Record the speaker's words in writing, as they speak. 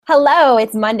Hello,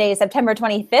 it's Monday, September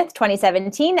 25th,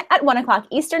 2017 at 1 o'clock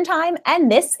Eastern Time, and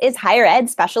this is Higher Ed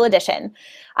Special Edition.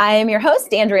 I am your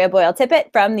host, Andrea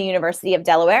Boyle-Tippett from the University of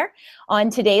Delaware. On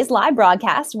today's live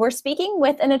broadcast, we're speaking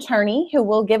with an attorney who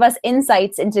will give us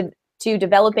insights into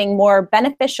developing more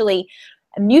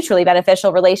mutually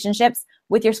beneficial relationships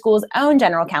with your school's own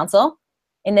general counsel.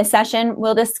 In this session,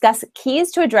 we'll discuss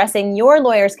keys to addressing your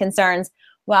lawyer's concerns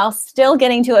while still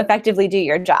getting to effectively do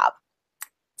your job.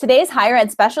 Today's Higher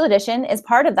Ed Special Edition is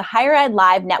part of the Higher Ed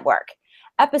Live Network.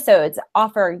 Episodes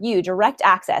offer you direct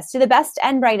access to the best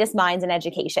and brightest minds in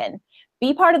education.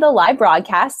 Be part of the live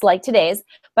broadcasts like today's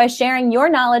by sharing your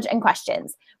knowledge and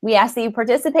questions. We ask that you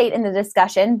participate in the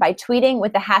discussion by tweeting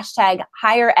with the hashtag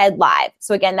HigherEdLive.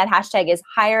 So again, that hashtag is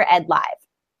HigherEdLive.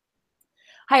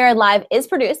 Higher Ed Live is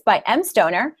produced by M.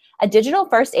 Stoner, a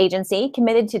digital-first agency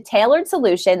committed to tailored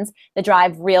solutions that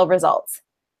drive real results.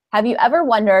 Have you ever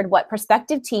wondered what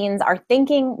prospective teens are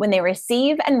thinking when they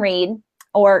receive and read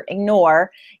or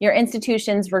ignore your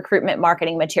institution's recruitment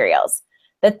marketing materials?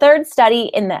 The third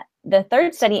study in the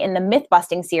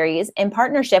Myth-Busting series, in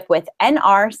partnership with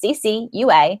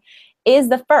NRCCUA, is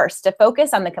the first to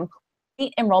focus on the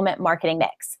complete enrollment marketing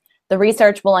mix. The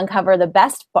research will uncover the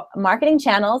best marketing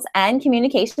channels and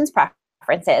communications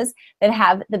preferences that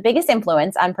have the biggest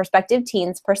influence on prospective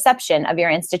teens' perception of your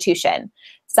institution.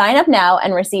 Sign up now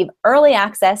and receive early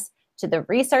access to the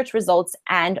research results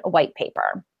and a white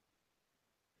paper.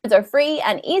 These are free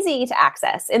and easy to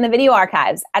access in the video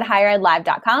archives at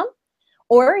higheredlive.com,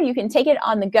 or you can take it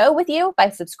on the go with you by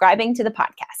subscribing to the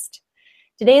podcast.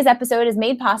 Today's episode is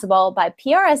made possible by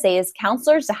PRSA's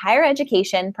Counselors to Higher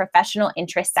Education Professional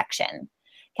Interest section.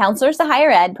 Counselors to Higher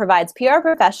Ed provides PR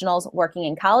professionals working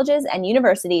in colleges and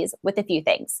universities with a few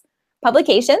things: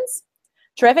 publications,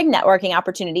 terrific networking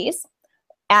opportunities,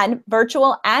 and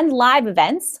virtual and live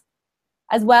events,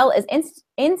 as well as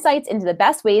insights into the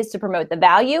best ways to promote the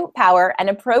value, power, and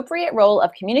appropriate role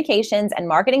of communications and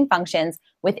marketing functions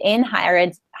within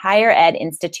higher ed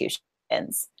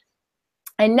institutions.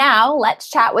 And now let's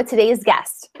chat with today's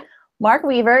guest. Mark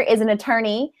Weaver is an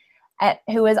attorney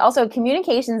who is also a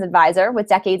communications advisor with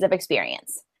decades of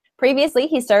experience. Previously,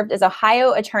 he served as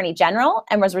Ohio Attorney General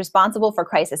and was responsible for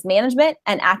crisis management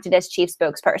and acted as chief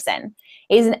spokesperson.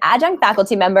 He's an adjunct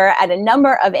faculty member at a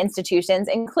number of institutions,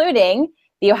 including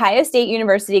the Ohio State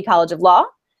University College of Law,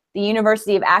 the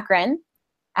University of Akron,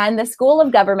 and the School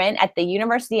of Government at the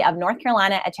University of North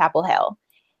Carolina at Chapel Hill.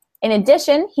 In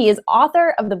addition, he is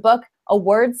author of the book A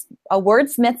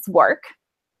Wordsmith's Work.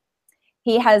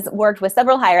 He has worked with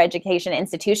several higher education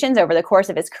institutions over the course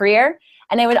of his career,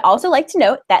 and I would also like to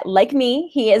note that, like me,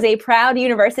 he is a proud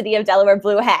University of Delaware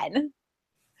Blue Hen.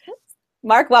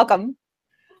 Mark, welcome.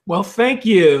 Well, thank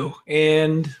you,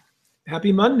 and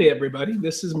happy Monday, everybody.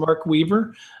 This is Mark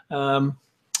Weaver. I'm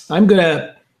going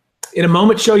to, in a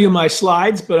moment, show you my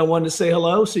slides, but I wanted to say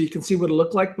hello so you can see what it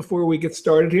looked like before we get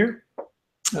started here.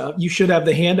 You should have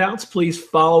the handouts. Please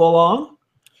follow along.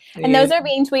 And those are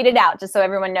being tweeted out, just so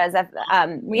everyone knows that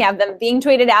we have them being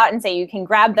tweeted out, and so you can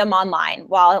grab them online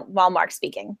while Mark's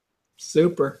speaking.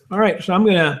 Super. All right, so I'm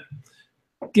going to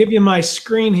give you my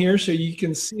screen here so you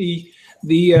can see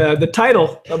the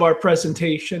title of our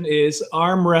presentation is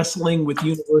Arm Wrestling with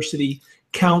University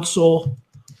Counsel,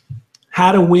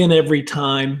 How to Win Every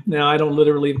Time. Now, I don't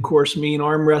literally, of course, mean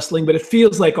arm wrestling, but it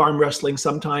feels like arm wrestling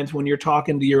sometimes when you're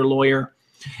talking to your lawyer.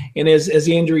 And as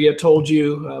Andrea told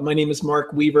you, my name is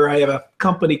Mark Weaver. I have a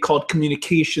company called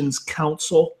Communications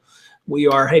Counsel. We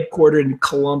are headquartered in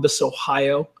Columbus,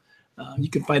 Ohio.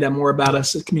 You can find out more about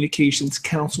us at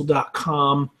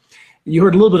communicationscounsel.com. You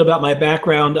heard a little bit about my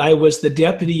background. I was the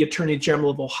Deputy Attorney General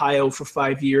of Ohio for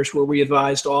 5 years, where we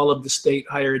advised all of the state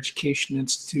higher education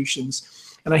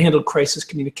institutions. And I handled crisis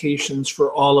communications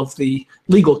for all of the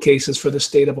legal cases for the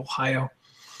state of Ohio.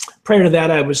 Prior to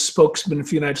that, I was spokesman for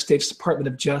the United States Department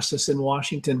of Justice in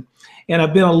Washington. And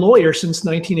I've been a lawyer since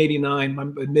 1989.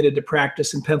 I'm admitted to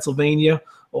practice in Pennsylvania,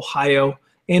 Ohio,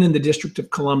 and in the District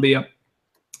of Columbia.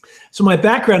 So my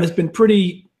background has been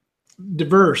pretty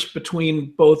diverse between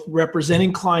both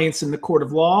representing clients in the court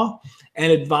of law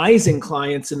and advising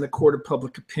clients in the court of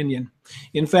public opinion.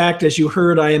 In fact, as you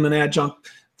heard, I am an adjunct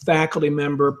faculty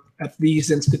member at these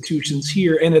institutions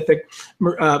here, and at the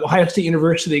Ohio State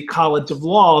University College of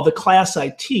Law. The class I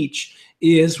teach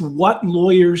is what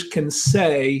lawyers can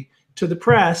say to the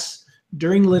press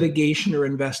during litigation or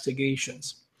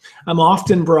investigations. I'm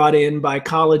often brought in by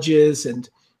colleges and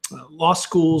law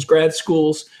schools, grad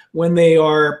schools, when they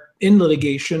are in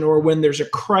litigation or when there's a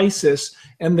crisis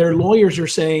and their lawyers are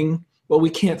saying, well, we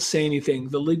can't say anything.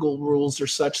 The legal rules are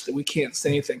such that we can't say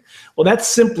anything. Well, that's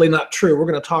simply not true. We're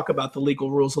going to talk about the legal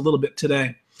rules a little bit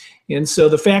today. And so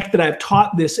the fact that I've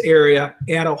taught this area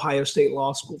at Ohio State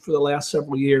Law School for the last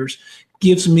several years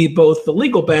gives me both the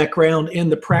legal background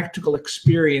and the practical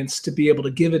experience to be able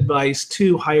to give advice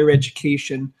to higher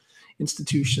education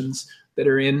institutions that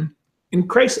are in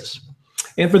crisis.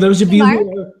 And for those of you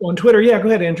who are on Twitter, yeah, go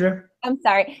ahead, Andrea. I'm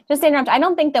sorry, just to interrupt. I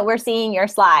don't think that we're seeing your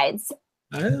slides.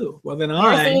 Oh, well then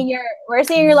we're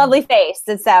seeing your lovely face.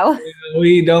 And so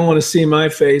we don't want to see my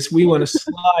face. We want to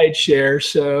slide share.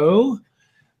 So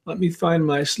let me find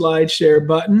my slide share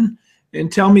button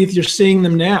and tell me if you're seeing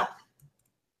them now.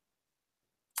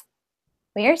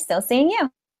 We are still seeing you.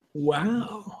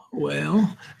 Wow.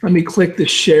 Well, let me click the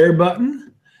share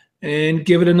button and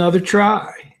give it another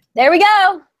try. There we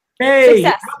go. Hey,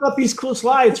 Success. how about these cool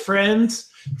slides, friends?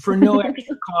 For no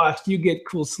extra cost, you get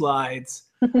cool slides.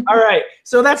 All right,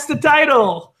 so that's the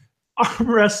title, Arm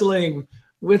Wrestling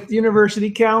with University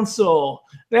Counsel.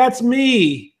 That's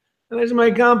me. And there's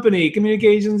my company,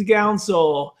 Communications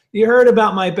Counsel. You heard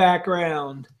about my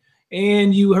background,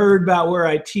 and you heard about where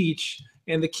I teach.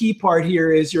 And the key part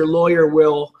here is your lawyer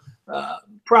will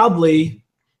probably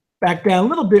back down a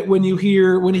little bit when he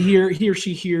or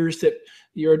she hears that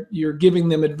you're giving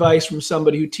them advice from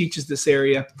somebody who teaches this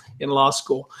area in law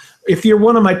school. If you're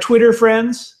one of my Twitter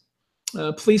friends,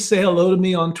 please say hello to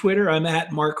me on Twitter. I'm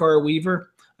at Mark R.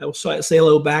 Weaver. I will say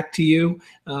hello back to you.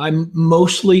 I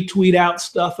mostly tweet out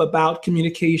stuff about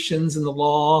communications and the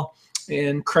law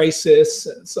and crisis,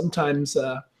 sometimes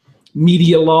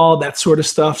media law, that sort of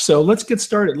stuff. So let's get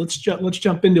started. Let's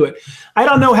jump into it. I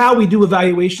don't know how we do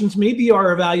evaluations. Maybe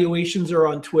our evaluations are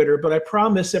on Twitter, but I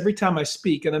promise every time I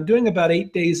speak, and I'm doing about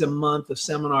 8 days a month of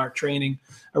seminar training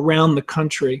around the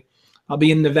country. I'll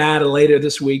be in Nevada later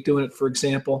this week doing it, for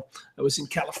example. I was in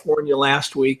California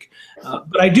last week.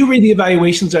 But I do read the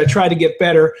evaluations. I try to get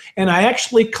better. And I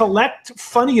actually collect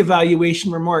funny evaluation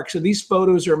remarks. So these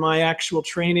photos are my actual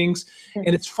trainings. And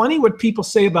it's funny what people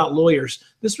say about lawyers.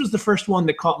 This was the first one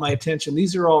that caught my attention.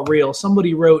 These are all real.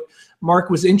 Somebody wrote, Mark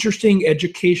was interesting,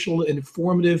 educational, and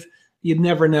informative. You'd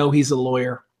never know he's a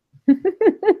lawyer.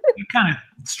 It kind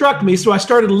of struck me, so I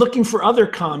started looking for other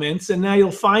comments, and now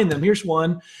you'll find them. Here's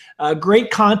one.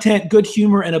 Great content, good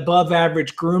humor, and above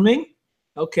average grooming.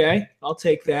 Okay, I'll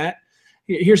take that.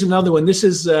 Here's another one. This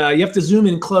is, you have to zoom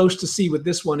in close to see what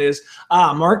this one is.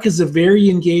 Mark is a very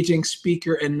engaging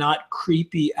speaker and not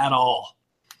creepy at all.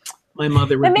 My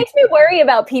mother would. That makes me worry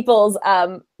about people's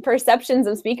perceptions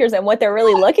of speakers and what they're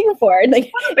really looking for.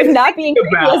 Like, if not being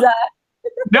creepy is a...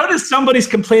 Notice somebody's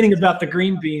complaining about the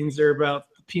green beans or about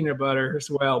peanut butter as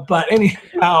well. But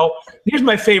anyhow, here's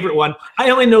my favorite one.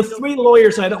 I only know 3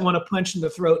 lawyers I don't want to punch in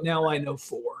the throat. Now I know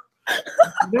 4.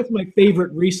 That's my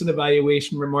favorite recent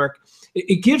evaluation remark.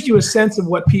 It gives you a sense of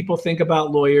what people think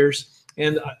about lawyers.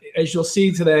 And as you'll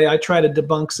see today, I try to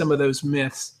debunk some of those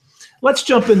myths. Let's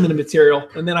jump into the material,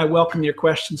 and then I welcome your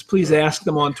questions. Please ask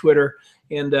them on Twitter,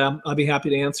 and I'll be happy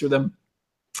to answer them.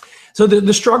 So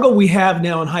the struggle we have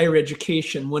now in higher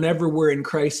education, whenever we're in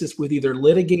crisis with either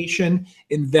litigation,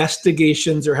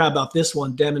 investigations, or how about this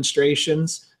one,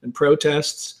 demonstrations and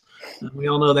protests, we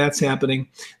all know that's happening.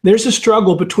 There's a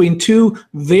struggle between 2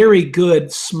 very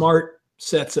good, smart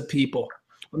sets of people.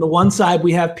 On the one side,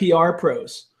 we have PR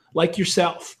pros like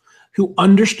yourself who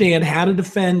understand how to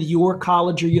defend your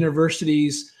college or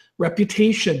university's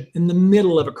reputation in the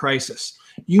middle of a crisis.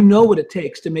 You know what it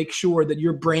takes to make sure that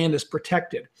your brand is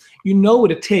protected. You know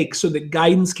what it takes so that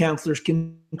guidance counselors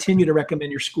can continue to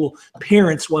recommend your school.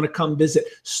 Parents want to come visit.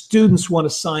 Students want to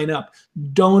sign up.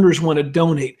 Donors want to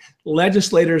donate.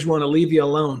 Legislators want to leave you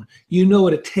alone. You know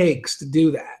what it takes to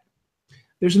do that.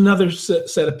 There's another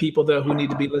set of people, though, who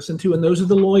need to be listened to, and those are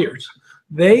the lawyers.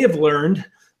 They have learned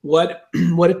what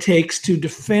it takes to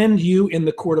defend you in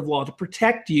the court of law, to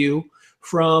protect you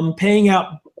from paying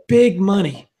out big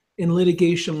money in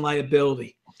litigation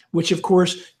liability, which of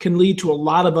course can lead to a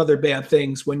lot of other bad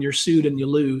things. When you're sued and you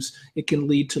lose, it can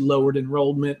lead to lowered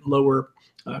enrollment, lower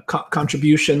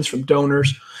contributions from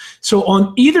donors. So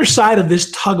on either side of this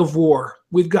tug of war,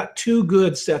 we've got 2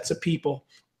 good sets of people,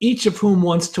 each of whom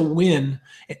wants to win,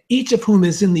 and each of whom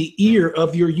is in the ear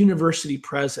of your university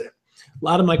president. A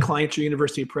lot of my clients are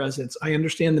university presidents. I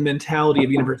understand the mentality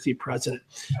of university president.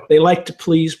 They like to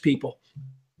please people.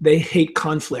 They hate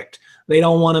conflict. They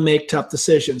don't want to make tough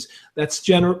decisions. That's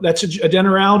a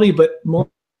generality, but more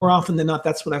often than not,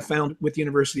 that's what I found with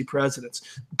university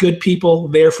presidents. Good people,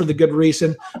 there for the good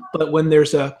reason, but when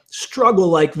there's a struggle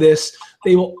like this,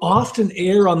 they will often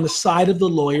err on the side of the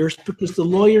lawyers because the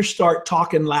lawyers start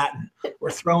talking Latin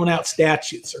or throwing out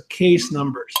statutes or case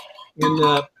numbers.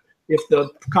 And If the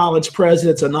college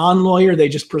president's a non-lawyer, they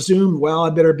just presume, well, I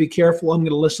better be careful. I'm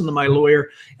going to listen to my lawyer.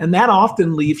 And that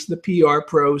often leaves the PR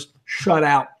pros shut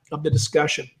out of the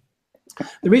discussion.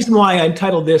 The reason why I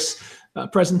entitled this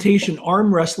presentation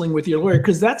Arm Wrestling with Your Lawyer,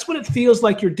 because that's what it feels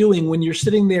like you're doing when you're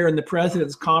sitting there in the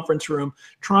president's conference room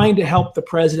trying to help the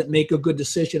president make a good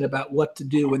decision about what to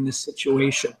do in this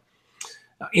situation.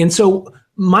 And so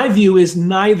my view is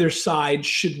neither side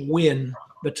should win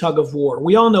the tug of war.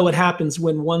 We all know what happens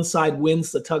when one side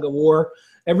wins the tug of war.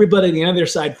 Everybody on the other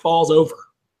side falls over.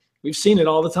 We've seen it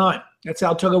all the time. That's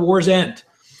how tug of wars end.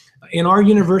 In our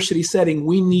university setting,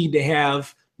 we need to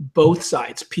have both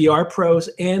sides, PR pros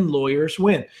and lawyers,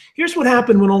 win. Here's what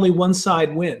happened when only one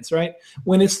side wins, right?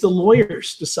 When it's the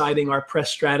lawyers deciding our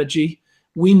press strategy,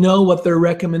 we know what their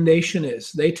recommendation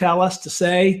is. They tell us to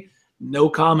say, no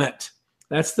comment.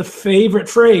 That's the favorite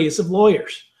phrase of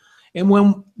lawyers. And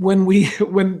when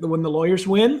the lawyers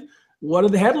win, what do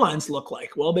the headlines look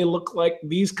like? Well, they look like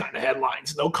these kind of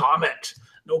headlines: no comment,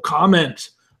 no comment,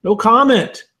 no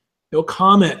comment, no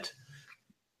comment,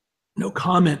 no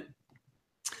comment.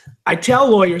 I tell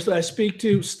lawyers that I speak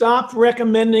to, stop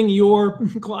recommending your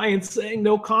clients saying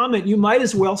no comment. You might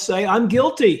as well say, I'm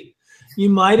guilty. You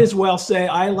might as well say,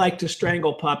 I like to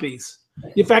strangle puppies.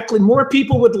 In fact, more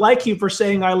people would like you for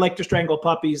saying I like to strangle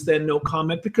puppies than no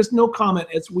comment, because no comment,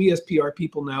 as we as PR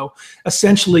people know,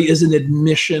 essentially is an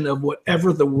admission of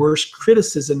whatever the worst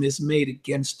criticism is made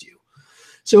against you.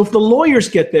 So if the lawyers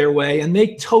get their way and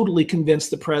they totally convince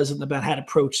the president about how to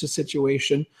approach the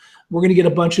situation, we're going to get a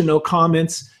bunch of no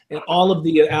comments, and all of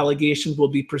the allegations will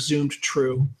be presumed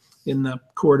true in the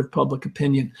court of public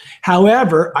opinion.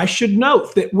 However, I should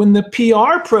note that when the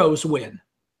PR pros win,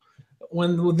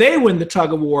 when they win the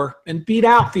tug of war and beat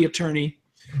out the attorney,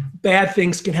 bad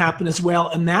things can happen as well,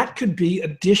 and that could be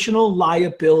additional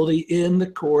liability in the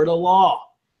court of law.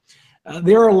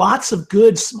 There are lots of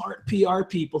good, smart PR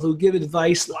people who give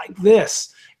advice like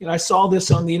this. And I saw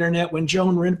this on the internet when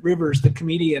Joan Rivers, the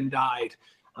comedian, died.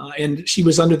 And she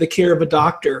was under the care of a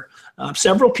doctor.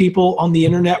 Several people on the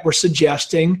internet were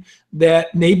suggesting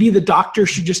that maybe the doctor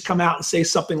should just come out and say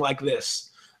something like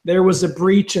this: there was a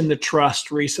breach in the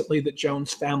trust recently that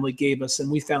Joan's family gave us,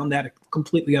 and we found that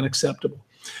completely unacceptable.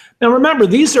 Now remember,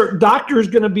 these are doctors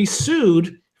going to be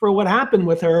sued for what happened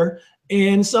with her,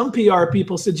 and some PR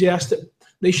people suggest that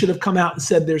they should have come out and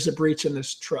said there's a breach in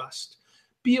this trust.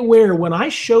 Be aware, when I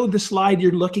showed the slide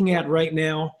you're looking at right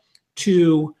now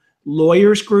to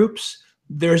lawyers groups,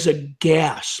 there's a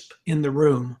gasp in the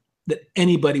room that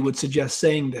anybody would suggest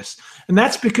saying this. And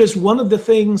that's because one of the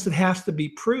things that has to be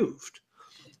proved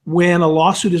when a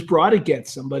lawsuit is brought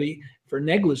against somebody for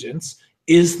negligence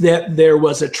is that there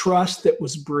was a trust that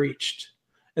was breached.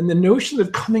 And the notion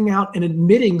of coming out and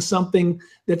admitting something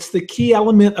that's the key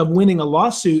element of winning a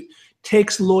lawsuit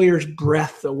takes lawyers'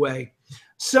 breath away.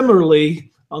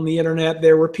 Similarly, on the internet,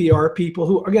 there were PR people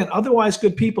who, again, otherwise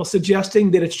good people,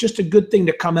 suggesting that it's just a good thing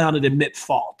to come out and admit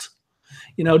fault.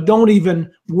 You know, don't even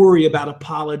worry about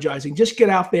apologizing. Just get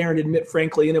out there and admit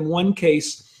frankly. And in one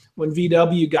case, when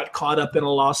VW got caught up in a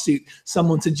lawsuit,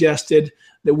 someone suggested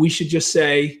that we should just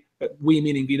say, we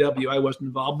meaning VW, I wasn't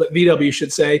involved, but VW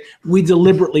should say, we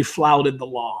deliberately flouted the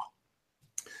law.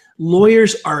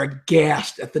 Lawyers are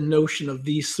aghast at the notion of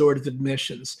these sort of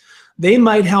admissions. They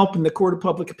might help in the court of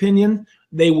public opinion.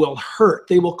 They will hurt.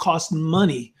 They will cost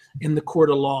money in the court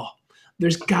of law.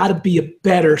 There's got to be a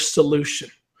better solution.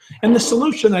 And the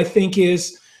solution, I think,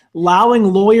 is allowing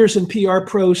lawyers and PR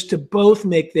pros to both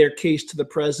make their case to the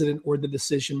president or the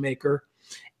decision maker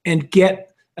and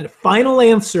get a final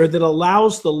answer that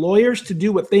allows the lawyers to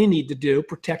do what they need to do,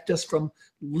 protect us from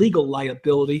legal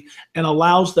liability, and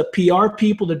allows the PR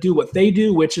people to do what they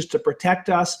do, which is to protect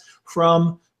us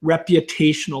from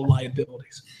reputational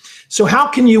liabilities. So how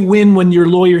can you win when your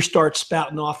lawyer starts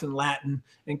spouting off in Latin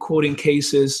and quoting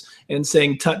cases and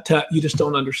saying, tut, tut, you just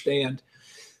don't understand?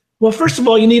 Well, first of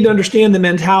all, you need to understand the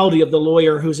mentality of the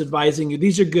lawyer who's advising you.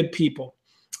 These are good people.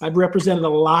 I've represented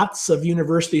lots of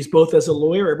universities, both as a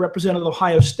lawyer. I represented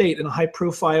Ohio State in a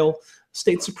high-profile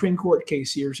state Supreme Court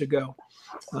case years ago.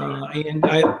 So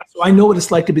I know what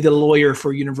it's like to be the lawyer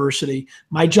for a university.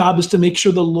 My job is to make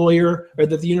sure the lawyer or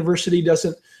that the university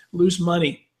doesn't lose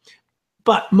money.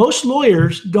 But most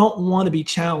lawyers don't want to be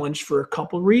challenged for a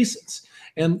couple of reasons.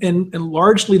 And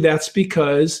largely that's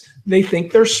because they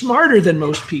think they're smarter than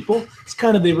most people. It's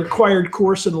kind of the required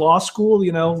course in law school.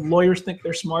 You know, lawyers think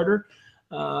they're smarter.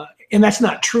 And that's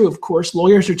not true, of course.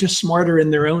 Lawyers are just smarter in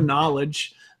their own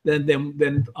knowledge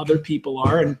than other people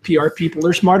are, and PR people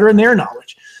are smarter in their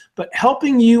knowledge. But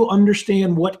helping you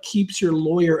understand what keeps your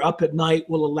lawyer up at night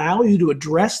will allow you to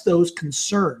address those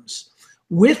concerns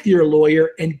with your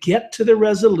lawyer and get to the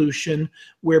resolution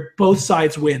where both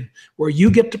sides win, where you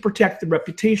get to protect the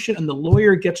reputation and the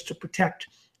lawyer gets to protect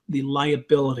the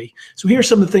liability. So here's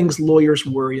some of the things lawyers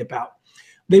worry about.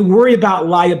 They worry about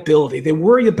liability. They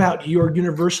worry about your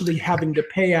university having to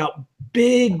pay out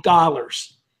big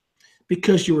dollars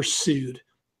because you were sued.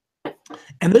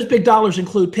 And those big dollars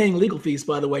include paying legal fees,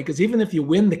 by the way, because even if you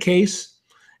win the case,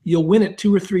 you'll win it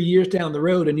 2 or 3 years down the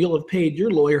road and you'll have paid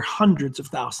your lawyer hundreds of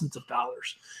thousands of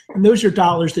dollars. And those are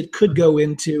dollars that could go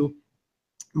into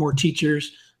more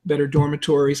teachers, better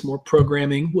dormitories, more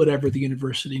programming, whatever the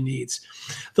university needs.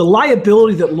 The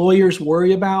liability that lawyers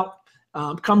worry about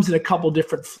comes in a couple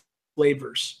different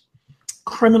flavors.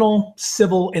 Criminal,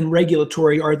 civil, and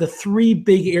regulatory are the 3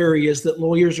 big areas that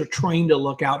lawyers are trained to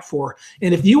look out for.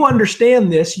 And if you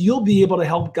understand this, you'll be able to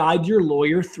help guide your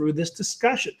lawyer through this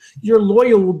discussion. Your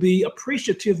lawyer will be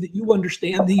appreciative that you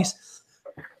understand these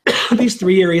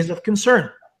 3 areas of concern.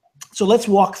 So let's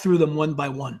walk through them one by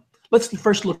one. Let's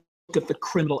first look at the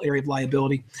criminal area of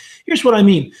liability. Here's what I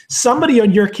mean. Somebody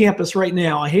on your campus right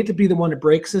now, I hate to be the one that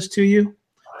breaks this to you,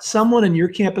 someone on your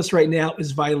campus right now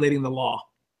is violating the law.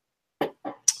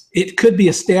 It could be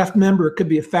a staff member, it could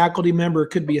be a faculty member, it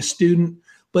could be a student.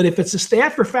 But if it's a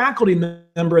staff or faculty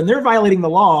member and they're violating the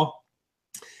law,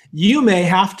 you may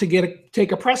have to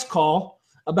take a press call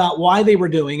about why they were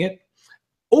doing it.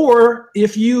 Or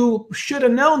if you should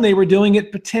have known they were doing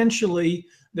it, potentially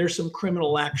there's some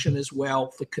criminal action as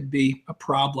well that could be a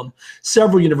problem.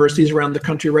 Several universities around the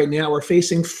country right now are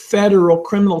facing federal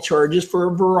criminal charges for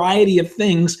a variety of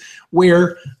things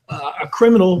where a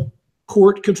criminal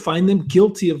court could find them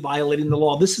guilty of violating the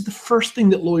law. This is the first thing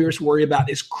that lawyers worry about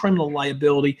is criminal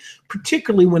liability,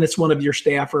 particularly when it's one of your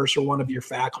staffers or one of your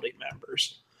faculty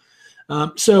members.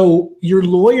 So your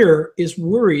lawyer is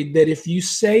worried that if you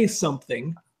say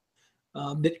something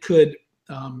that could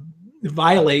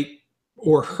violate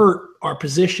or hurt our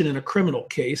position in a criminal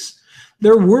case,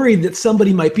 they're worried that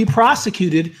somebody might be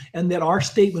prosecuted and that our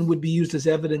statement would be used as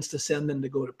evidence to send them to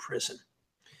go to prison.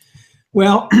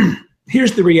 Well,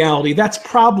 here's the reality. That's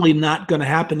probably not going to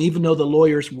happen, even though the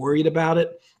lawyer's worried about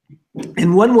it.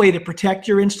 And one way to protect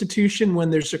your institution when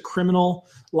there's a criminal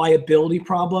liability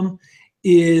problem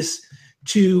is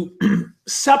to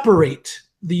separate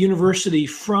the university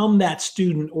from that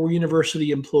student or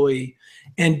university employee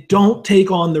and don't take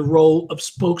on the role of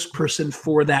spokesperson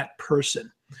for that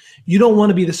person. You don't want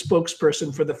to be the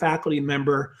spokesperson for the faculty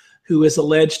member who is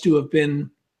alleged to have been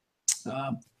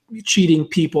cheating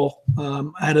people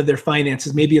out of their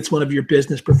finances. Maybe it's one of your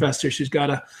business professors who's got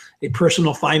a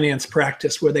personal finance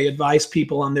practice where they advise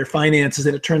people on their finances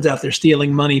and it turns out they're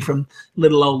stealing money from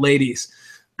little old ladies.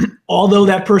 Although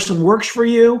that person works for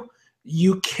you,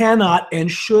 you cannot and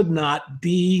should not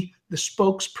be the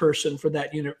spokesperson for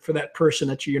that person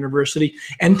at your university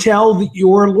and tell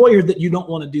your lawyer that you don't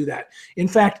want to do that. In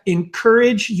fact,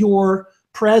 encourage your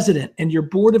president and your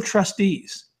board of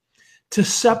trustees to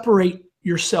separate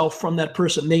yourself from that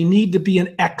person. They need to be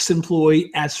an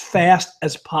ex-employee as fast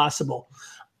as possible.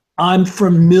 I'm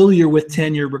familiar with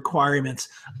tenure requirements.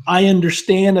 I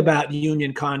understand about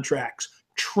union contracts.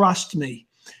 Trust me,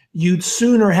 you'd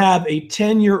sooner have a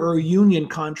tenure or union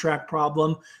contract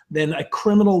problem than a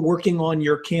criminal working on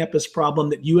your campus problem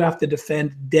that you have to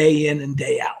defend day in and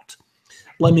day out.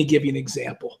 Let me give you an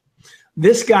example.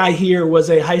 This guy here was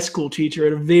a high school teacher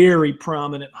at a very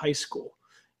prominent high school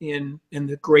in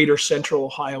the greater central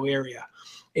Ohio area.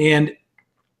 And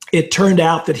it turned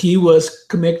out that he was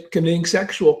committing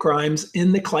sexual crimes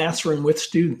in the classroom with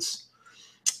students.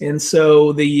 And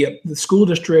so the school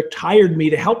district hired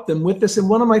me to help them with this. And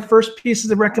one of my first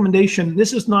pieces of recommendation,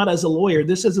 this is not as a lawyer,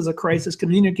 this is as a crisis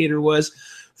communicator, was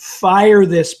fire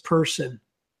this person.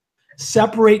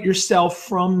 Separate yourself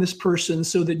from this person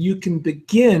so that you can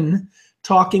begin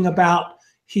talking about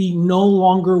he no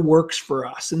longer works for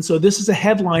us. And so this is a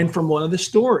headline from one of the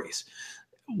stories.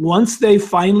 Once they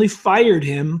finally fired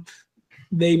him,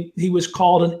 he was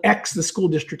called the school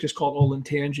district is called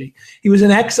Olentangy. He was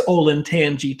an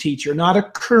ex-Olentangy teacher, not a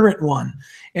current one.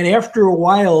 And after a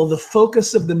while, the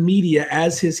focus of the media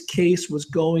as his case was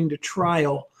going to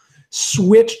trial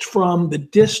switched from the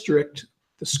district,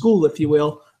 the school, if you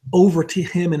will, over to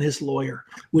him and his lawyer,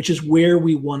 which is where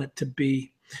we want it to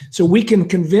be. So we can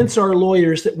convince our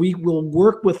lawyers that we will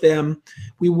work with them.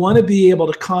 We want to be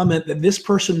able to comment that this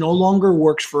person no longer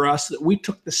works for us, that we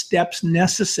took the steps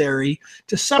necessary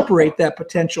to separate that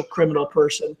potential criminal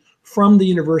person from the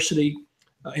university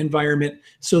environment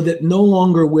so that no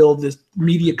longer will the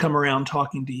media come around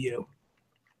talking to you.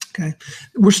 Okay.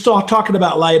 We're still talking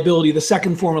about liability. The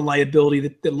second form of liability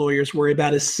that lawyers worry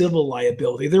about is civil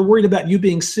liability. They're worried about you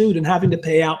being sued and having to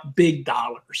pay out big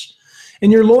dollars.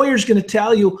 And your lawyer's going to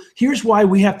tell you, here's why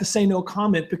we have to say no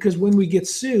comment, because when we get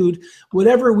sued,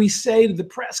 whatever we say to the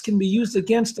press can be used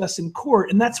against us in court.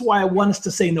 And that's why I want us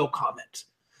to say no comment.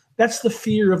 That's the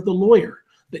fear of the lawyer,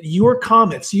 that your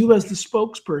comments, you as the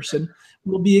spokesperson,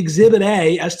 will be exhibit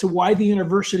A as to why the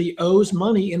university owes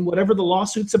money in whatever the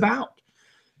lawsuit's about.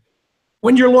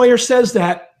 When your lawyer says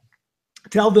that,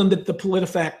 tell them that the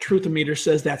PolitiFact Truthometer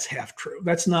says that's half true.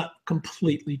 That's not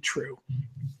completely true.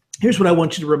 Here's what I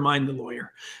want you to remind the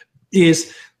lawyer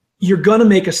is you're going to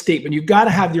make a statement. You've got to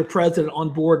have your president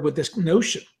on board with this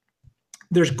notion.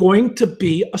 There's going to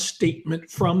be a statement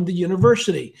from the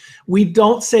university. We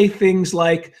don't say things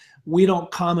like, we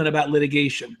don't comment about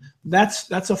litigation.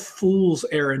 That's a fool's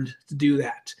errand to do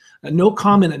that. No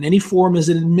comment in any form is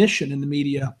an admission in the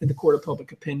media, in the court of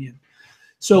public opinion.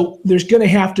 So there's going to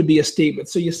have to be a statement.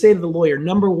 So you say to the lawyer,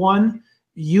 number one,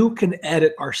 you can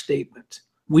edit our statement.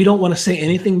 We don't want to say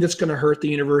anything that's going to hurt the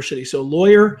university. So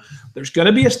lawyer, there's going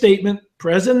to be a statement.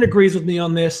 President agrees with me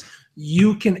on this.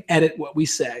 You can edit what we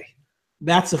say.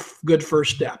 That's a good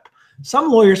first step. Some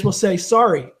lawyers will say,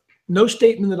 sorry, no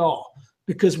statement at all,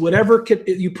 because whatever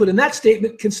you put in that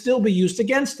statement can still be used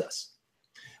against us.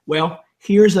 Well,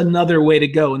 here's another way to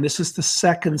go, and this is the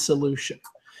second solution.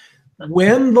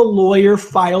 When the lawyer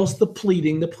files the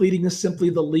pleading is simply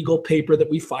the legal paper that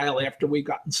we file after we've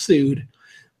gotten sued.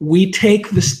 We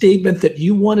take the statement that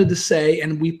you wanted to say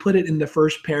and we put it in the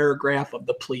first paragraph of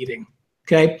the pleading.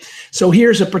 Okay, so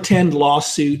here's a pretend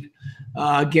lawsuit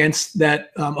against that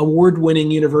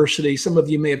award-winning university. Some of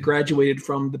you may have graduated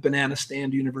from the Banana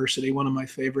Stand University, one of my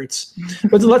favorites.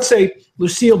 But let's say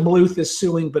Lucille Bluth is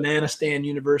suing Banana Stand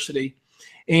University,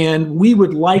 and we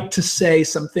would like to say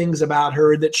some things about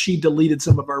her, that she deleted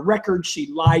some of our records, she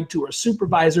lied to her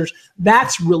supervisors.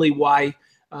 That's really why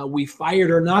we fired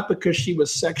her, not because she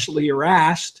was sexually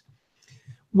harassed.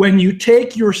 When you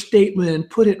take your statement and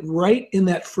put it right in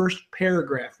that first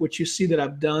paragraph, which you see that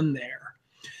I've done there,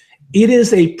 it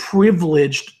is a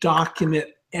privileged document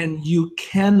and you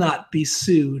cannot be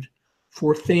sued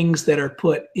for things that are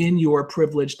put in your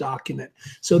privileged document.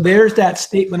 So there's that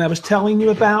statement I was telling you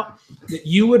about that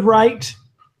you would write,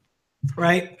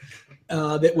 right?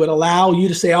 That would allow you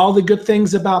to say all the good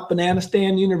things about Banana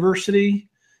Stand University,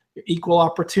 equal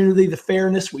opportunity, the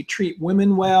fairness, we treat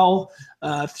women well,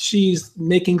 she's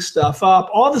making stuff up,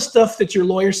 all the stuff that your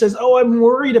lawyer says, oh, I'm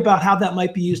worried about how that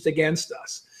might be used against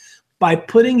us. By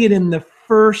putting it in the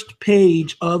first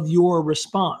page of your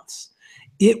response,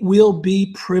 it will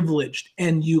be privileged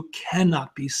and you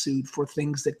cannot be sued for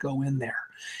things that go in there.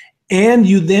 And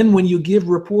you then, when you give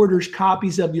reporters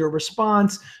copies of your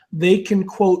response, they can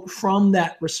quote from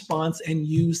that response and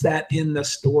use that in the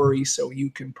story so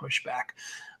you can push back.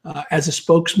 As a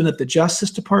spokesman at the Justice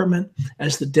Department,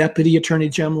 as the Deputy Attorney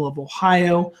General of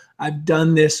Ohio, I've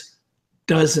done this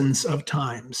dozens of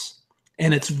times,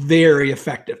 and it's very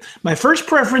effective. My first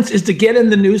preference is to get in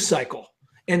the news cycle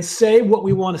and say what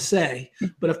we want to say.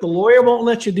 But if the lawyer won't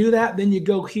let you do that, then you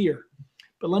go here.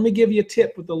 But let me give you a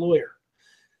tip with the lawyer.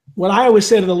 What I always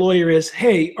say to the lawyer is,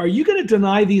 hey, are you going to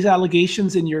deny these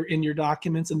allegations in your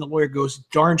documents? And the lawyer goes,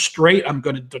 darn straight, I'm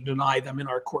going to deny them in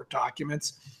our court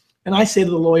documents. And I say to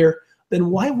the lawyer,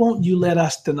 then why won't you let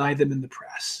us deny them in the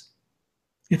press?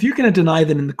 If you're going to deny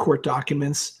them in the court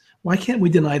documents, why can't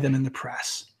we deny them in the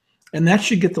press? And that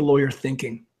should get the lawyer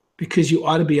thinking, because you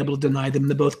ought to be able to deny them in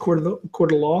the both court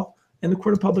of law and the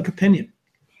court of public opinion.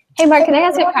 Hey, Mark, can I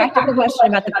ask you a practical question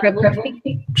about the privilege?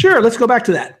 Sure, let's go back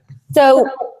to that. So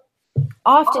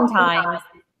oftentimes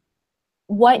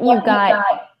what you've got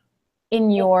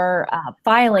in your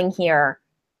filing here,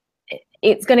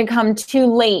 it's going to come too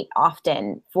late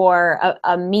often for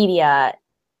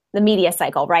the media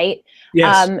cycle, right?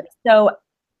 Yes. So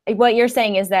what you're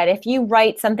saying is that if you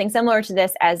write something similar to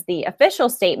this as the official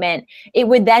statement, it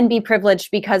would then be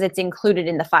privileged because it's included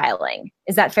in the filing.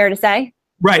 Is that fair to say?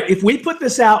 Right. If we put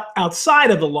this out outside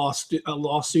of a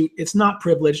lawsuit, it's not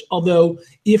privileged. Although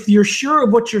if you're sure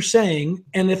of what you're saying,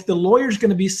 and if the lawyer's going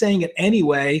to be saying it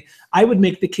anyway, I would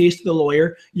make the case to the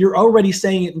lawyer, you're already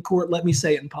saying it in court, let me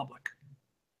say it in public.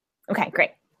 Okay, great.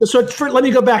 So let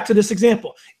me go back to this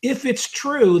example. If it's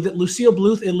true that Lucille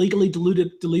Bluth illegally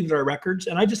deleted our records,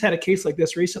 and I just had a case like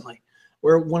this recently,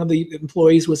 where one of the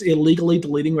employees was illegally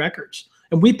deleting records,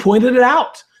 and we pointed it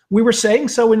out. We were saying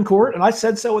so in court, and I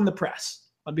said so in the press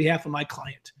on behalf of my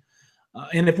client.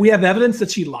 And if we have evidence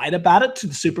that she lied about it to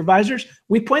the supervisors,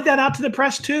 we point that out to the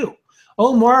press too.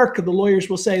 Oh, Mark, the lawyers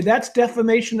will say, that's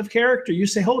defamation of character. You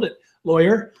say, hold it,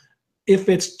 lawyer. if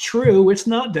it's true, it's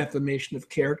not defamation of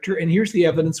character. And here's the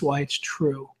evidence why it's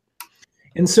true.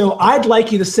 And so I'd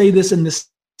like you to say this in the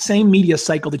same media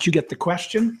cycle that you get the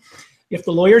question. If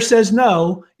the lawyer says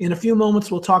no, in a few moments,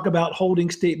 we'll talk about holding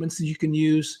statements that you can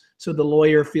use so the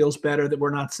lawyer feels better that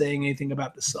we're not saying anything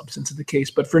about the substance of the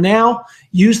case. But for now,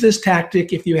 use this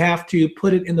tactic. If you have to,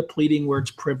 put it in the pleading where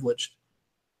it's privileged.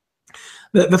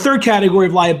 The third category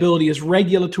of liability is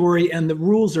regulatory, and the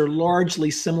rules are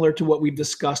largely similar to what we've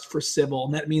discussed for civil.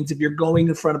 And that means if you're going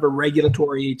in front of a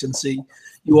regulatory agency,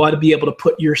 you ought to be able to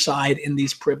put your side in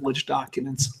these privileged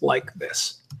documents like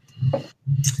this.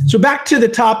 So back to the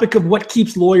topic of what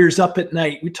keeps lawyers up at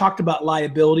night. We talked about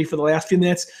liability for the last few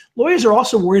minutes. Lawyers are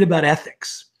also worried about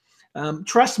ethics.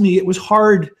 Trust me, it was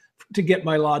hard to get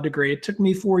my law degree. It took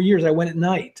me 4 years. I went at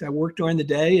night. I worked during the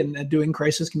day and doing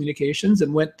crisis communications,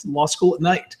 and went to law school at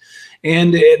night.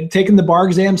 And taking the bar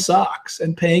exam sucks,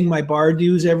 and paying my bar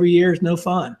dues every year is no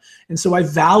fun. And so I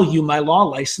value my law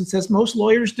license, as most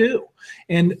lawyers do.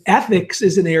 And ethics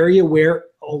is an area where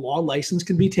a law license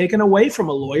can be taken away from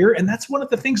a lawyer, and that's one of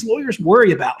the things lawyers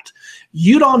worry about.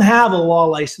 You don't have a law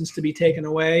license to be taken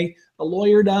away. A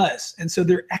lawyer does. And so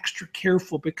they're extra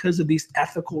careful because of these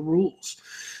ethical rules.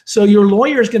 So your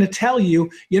lawyer is going to tell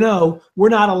you, we're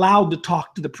not allowed to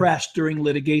talk to the press during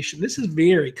litigation. This is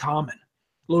very common.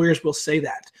 Lawyers will say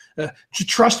that.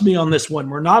 Trust me on this one.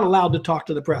 We're not allowed to talk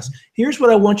to the press. Here's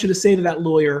what I want you to say to that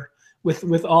lawyer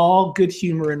with all good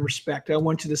humor and respect. I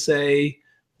want you to say,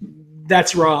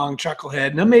 that's wrong,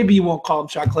 chucklehead. Now, maybe you won't call him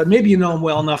chucklehead. Maybe you know him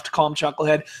well enough to call him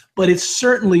chucklehead, but it's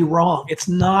certainly wrong. It's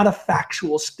not a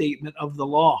factual statement of the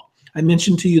law. I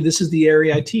mentioned to you, this is the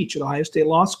area I teach at Ohio State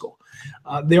Law School.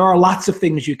 There are lots of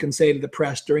things you can say to the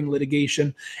press during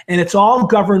litigation, and it's all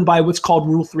governed by what's called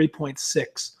Rule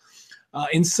 3.6.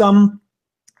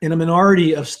 In a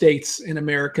minority of states in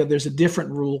America, there's a different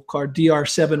rule called DR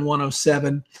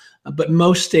 7107, but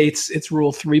most states it's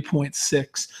Rule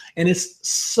 3.6, and it's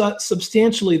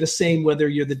substantially the same whether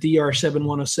you're the DR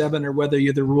 7107 or whether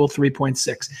you're the Rule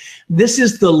 3.6. This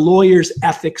is the lawyer's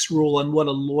ethics rule on what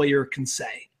a lawyer can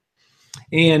say.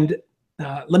 And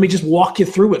let me just walk you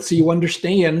through it so you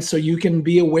understand, so you can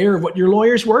be aware of what your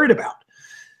lawyer's worried about.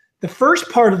 The first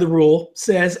part of the rule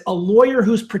says a lawyer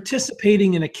who's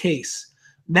participating in a case,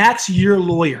 that's your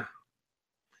lawyer.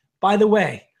 By the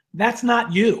way, that's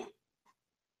not you.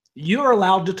 You're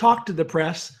allowed to talk to the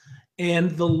press,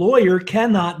 and the lawyer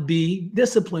cannot be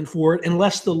disciplined for it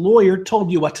unless the lawyer told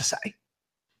you what to say.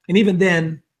 And even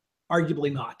then,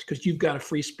 arguably not, because you've got a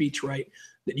free speech right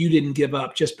that you didn't give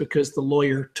up just because the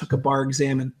lawyer took a bar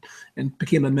exam and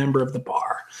became a member of the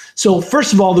bar. So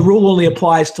first of all, the rule only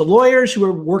applies to lawyers who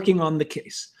are working on the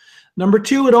case. Number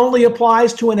two, it only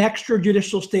applies to an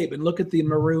extrajudicial statement. Look at the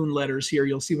maroon letters here.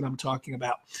 You'll see what I'm talking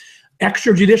about.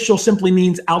 Extrajudicial simply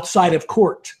means outside of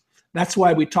court. That's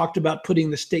why we talked about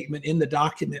putting the statement in the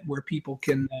document where people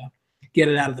can get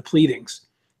it out of the pleadings.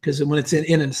 Because when it's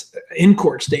in an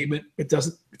in-court statement,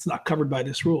 it's not covered by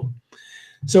this rule.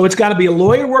 So it's got to be a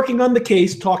lawyer working on the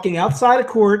case, talking outside of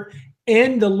court,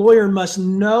 and the lawyer must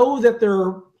know that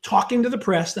they're talking to the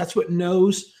press. That's what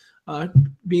knows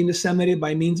being disseminated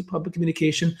by means of public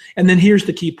communication. And then here's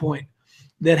the key point: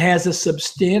 that has a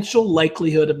substantial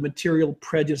likelihood of material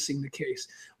prejudicing the case.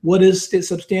 What is the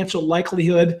substantial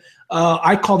likelihood?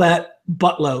 I call that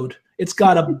buttload. It's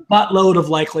got a buttload of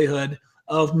likelihood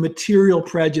of material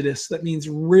prejudice. That means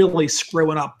really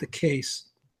screwing up the case.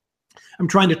 I'm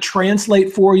trying to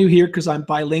translate for you here because I'm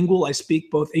bilingual. I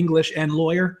speak both English and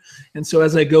lawyer. And so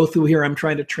as I go through here, I'm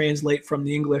trying to translate from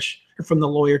the English, or from the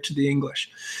lawyer to the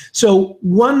English. So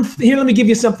here, let me give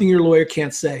you something your lawyer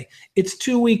can't say. It's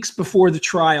 2 weeks before the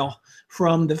trial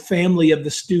from the family of the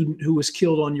student who was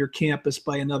killed on your campus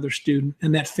by another student.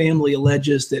 And that family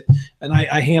alleges that, and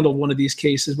I handled one of these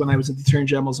cases when I was at the Attorney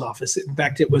General's office. In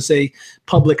fact, it was a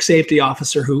public safety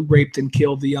officer who raped and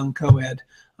killed the young co-ed.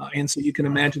 And so you can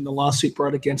imagine the lawsuit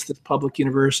brought against the public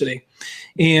university.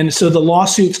 And so the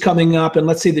lawsuit's coming up, and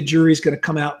let's say the jury's going to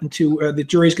come out the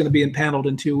jury's going to be impaneled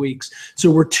in 2 weeks. So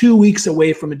we're 2 weeks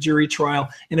away from a jury trial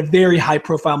in a very high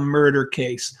profile murder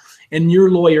case. And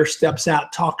your lawyer steps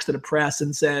out, talks to the press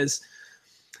and says,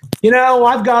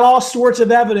 I've got all sorts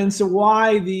of evidence of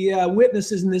why the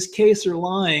witnesses in this case are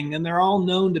lying, and they're all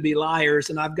known to be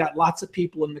liars. And I've got lots of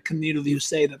people in the community who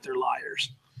say that they're liars.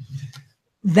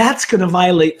 That's going to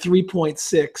violate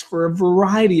 3.6 for a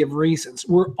variety of reasons.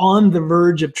 We're on the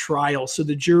verge of trial, so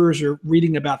the jurors are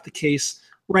reading about the case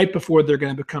right before they're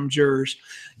going to become jurors.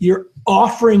 You're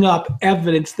offering up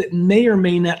evidence that may or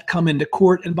may not come into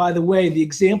court. And by the way, the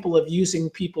example of using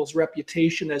people's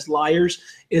reputation as liars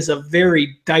is a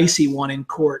very dicey one in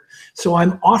court. So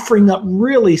I'm offering up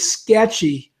really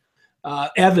sketchy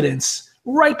evidence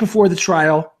right before the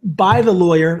trial by the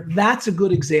lawyer. That's a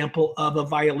good example of a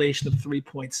violation of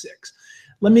 3.6.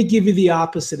 Let me give you the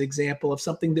opposite example of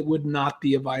something that would not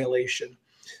be a violation.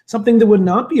 Something that would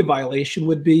not be a violation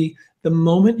would be the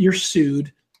moment you're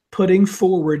sued, putting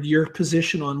forward your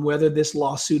position on whether this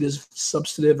lawsuit is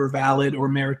substantive or valid or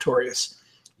meritorious.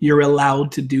 You're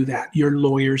allowed to do that. Your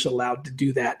lawyer's allowed to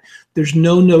do that. There's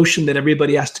no notion that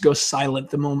everybody has to go silent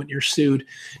the moment you're sued.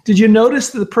 Did you notice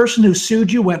that the person who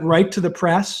sued you went right to the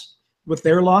press with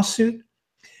their lawsuit?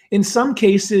 In some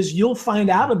cases, you'll find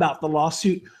out about the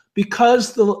lawsuit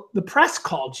because the press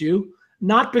called you,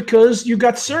 not because you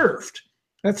got served.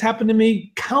 That's happened to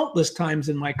me countless times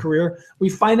in my career. We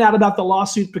find out about the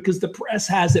lawsuit because the press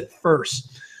has it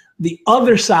first. The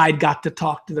other side got to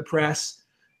talk to the press.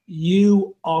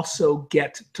 You also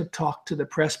get to talk to the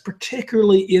press,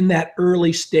 particularly in that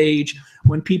early stage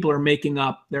when people are making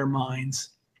up their minds.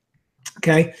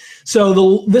 Okay,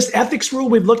 so this ethics rule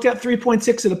we've looked at,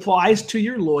 3.6, it applies to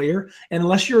your lawyer. And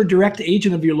unless you're a direct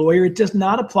agent of your lawyer, it does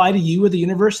not apply to you or the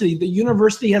university. The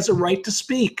university has a right to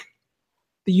speak.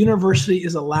 The university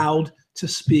is allowed to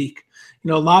speak.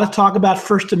 You know, a lot of talk about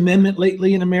First Amendment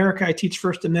lately in America. I teach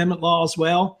First Amendment law as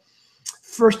well.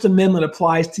 First Amendment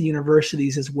applies to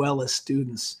universities as well as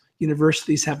students.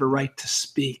 Universities have a right to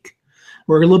speak.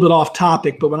 We're a little bit off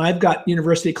topic, but when I've got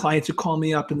university clients who call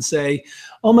me up and say,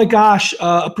 oh my gosh,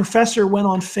 a professor went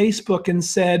on Facebook and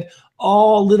said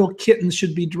all little kittens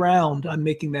should be drowned. I'm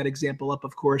making that example up,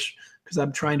 of course, because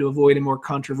I'm trying to avoid a more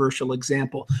controversial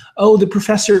example. Oh, the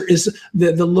professor is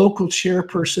the local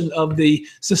chairperson of the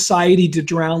Society to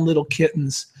Drown Little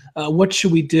Kittens. What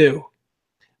should we do?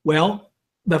 Well,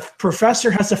 the professor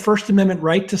has a First Amendment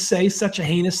right to say such a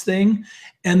heinous thing,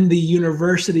 and the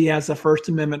university has a First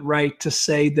Amendment right to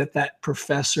say that that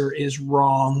professor is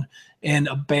wrong and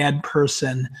a bad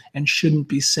person and shouldn't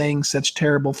be saying such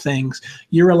terrible things.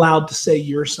 You're allowed to say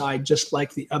your side just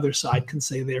like the other side can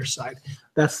say their side.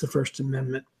 That's the First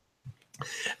Amendment.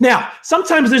 Now,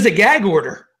 sometimes there's a gag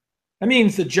order. That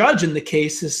means the judge in the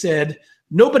case has said,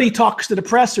 nobody talks to the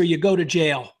press or you go to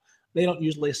jail. They don't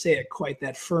usually say it quite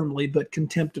that firmly, but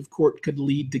contempt of court could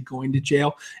lead to going to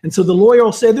jail. And so the lawyer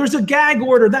will say, there's a gag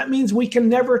order. That means we can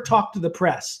never talk to the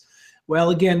press.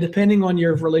 Well, again, depending on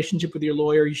your relationship with your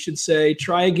lawyer, you should say,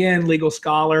 try again, legal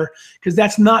scholar, because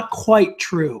that's not quite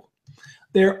true.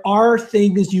 There are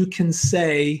things you can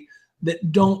say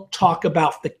that don't talk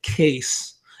about the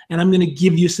case. And I'm going to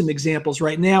give you some examples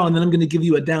right now, and then I'm going to give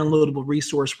you a downloadable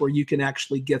resource where you can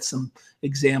actually get some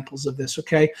examples of this,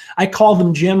 okay? I call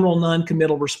them general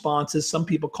non-committal responses. Some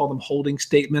people call them holding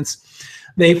statements.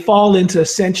 They fall into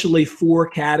essentially 4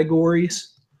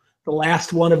 categories, the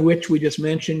last one of which we just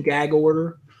mentioned, gag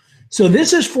order. So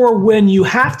this is for when you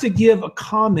have to give a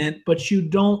comment, but you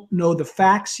don't know the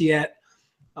facts yet,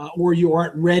 or you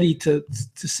aren't ready to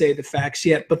say the facts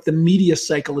yet, but the media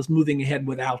cycle is moving ahead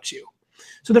without you.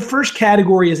 So the first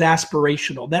category is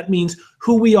aspirational. That means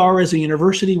who we are as a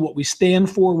university, what we stand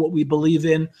for, what we believe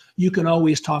in. You can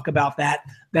always talk about that.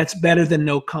 That's better than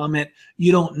no comment.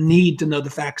 You don't need to know the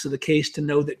facts of the case to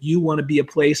know that you want to be a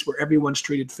place where everyone's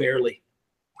treated fairly.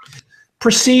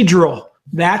 Procedural.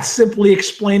 That's simply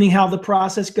explaining how the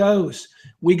process goes.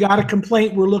 We got a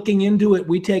complaint. We're looking into it.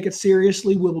 We take it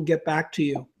seriously. We will get back to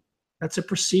you. That's a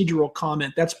procedural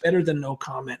comment. That's better than no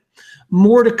comment.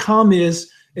 More to come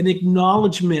is an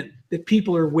acknowledgement that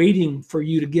people are waiting for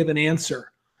you to give an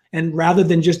answer. And rather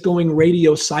than just going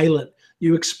radio silent,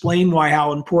 you explain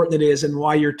how important it is and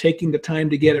why you're taking the time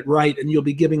to get it right, and you'll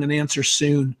be giving an answer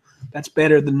soon. That's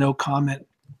better than no comment.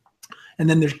 And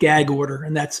then there's gag order,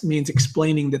 and that means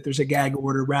explaining that there's a gag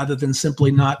order rather than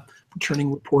simply not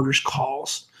returning reporters'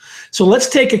 calls. So let's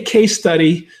take a case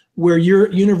study where your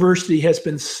university has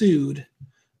been sued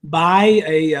by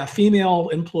a female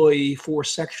employee for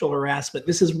sexual harassment.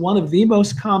 This is one of the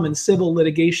most common civil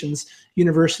litigations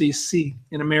universities see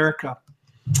in America.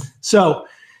 So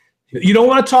you don't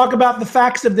want to talk about the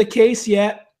facts of the case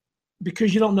yet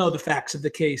because you don't know the facts of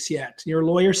the case yet. Your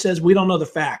lawyer says, we don't know the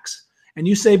facts. And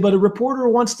you say, but a reporter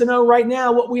wants to know right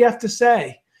now what we have to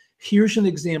say. Here's an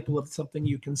example of something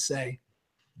you can say.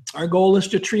 Our goal is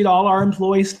to treat all our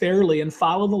employees fairly and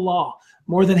follow the law.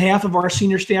 More than half of our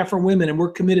senior staff are women, and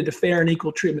we're committed to fair and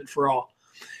equal treatment for all.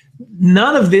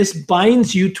 None of this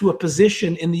binds you to a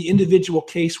position in the individual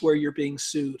case where you're being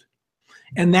sued.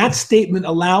 And that statement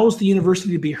allows the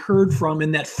university to be heard from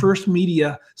in that first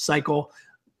media cycle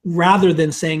rather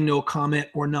than saying no comment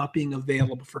or not being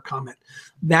available for comment.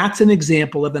 That's an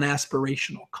example of an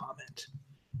aspirational comment.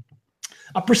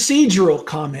 A procedural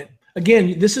comment.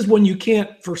 Again, this is when you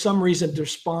can't, for some reason,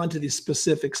 respond to the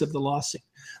specifics of the lawsuit.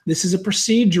 This is a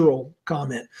procedural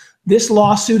comment. This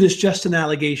lawsuit is just an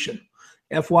allegation.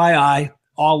 FYI,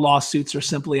 all lawsuits are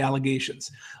simply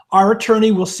allegations. Our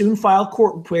attorney will soon file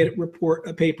court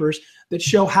report papers that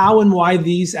show how and why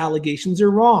these allegations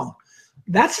are wrong.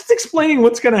 That's just explaining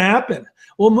what's going to happen.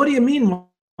 Well, what do you mean,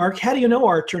 Mark? How do you know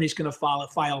our attorney's going to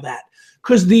file that?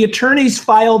 Because the attorneys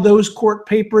file those court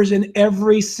papers in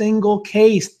every single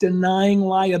case denying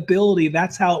liability.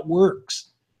 That's how it works.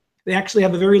 They actually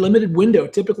have a very limited window,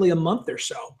 typically a month or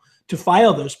so, to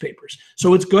file those papers.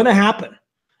 So it's going to happen.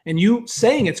 And you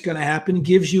saying it's going to happen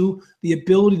gives you the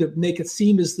ability to make it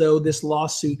seem as though this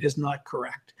lawsuit is not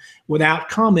correct without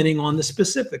commenting on the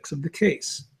specifics of the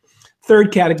case.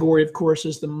 Third category, of course,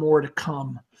 is the more to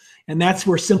come. And that's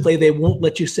where simply they won't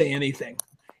let you say anything.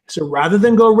 So rather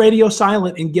than go radio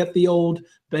silent and get the old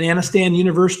banana stand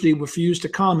university refuse to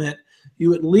comment,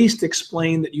 you at least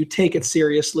explain that you take it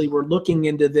seriously. We're looking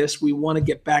into this. We want to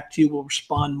get back to you. We'll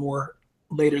respond more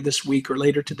later this week or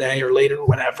later today or later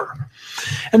whenever.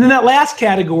 And then that last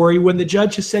category, when the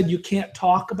judge has said you can't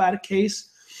talk about a case,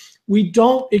 we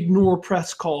don't ignore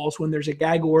press calls when there's a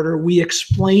gag order. We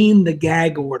explain the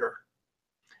gag order.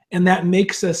 And that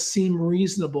makes us seem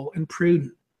reasonable and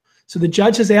prudent. So the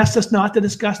judge has asked us not to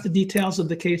discuss the details of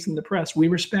the case in the press. We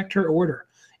respect her order,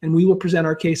 and we will present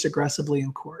our case aggressively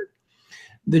in court.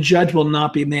 The judge will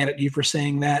not be mad at you for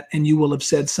saying that, and you will have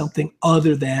said something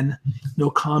other than no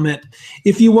comment.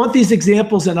 If you want these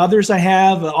examples and others I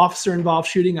have, officer-involved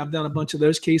shooting, I've done a bunch of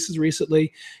those cases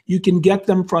recently. You can get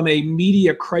them from a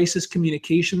media crisis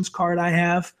communications card I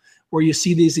have, where you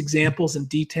see these examples in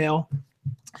detail.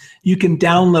 You can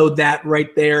download that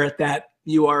right there at that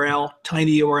URL,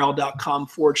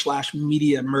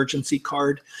 tinyurl.com/media emergency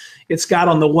card. It's got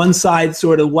on the one side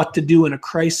sort of what to do in a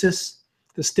crisis,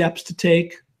 the steps to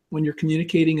take when you're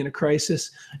communicating in a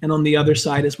crisis. And on the other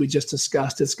side, as we just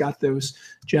discussed, it's got those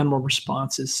general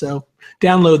responses. So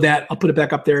download that. I'll put it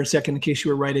back up there in a second in case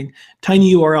you were writing.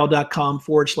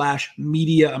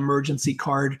 tinyurl.com/media emergency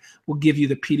card will give you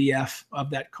the PDF of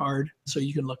that card so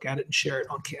you can look at it and share it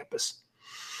on campus.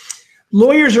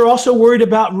 Lawyers are also worried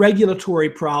about regulatory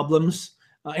problems,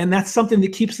 and that's something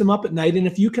that keeps them up at night. And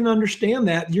if you can understand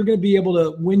that, you're going to be able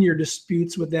to win your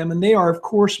disputes with them. And they are, of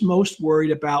course, most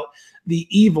worried about the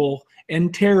evil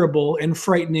and terrible and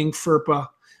frightening FERPA,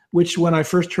 which when I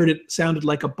first heard it sounded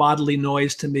like a bodily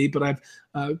noise to me, but I've,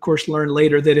 of course, learned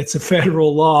later that it's a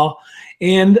federal law.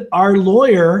 And our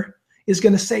lawyer is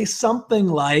going to say something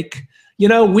like, you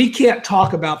know, we can't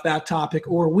talk about that topic,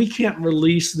 or we can't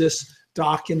release this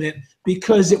document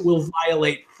because it will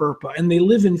violate FERPA. And they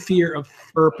live in fear of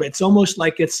FERPA. It's almost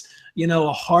like it's, you know,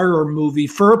 a horror movie.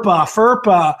 FERPA,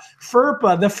 FERPA,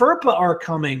 FERPA, the FERPA are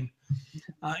coming.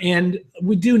 And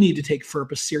we do need to take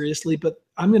FERPA seriously, but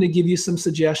I'm going to give you some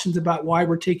suggestions about why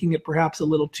we're taking it perhaps a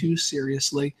little too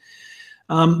seriously.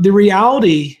 The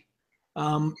reality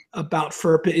about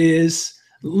FERPA is,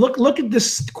 look at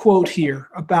this quote here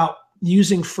about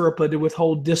using FERPA to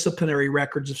withhold disciplinary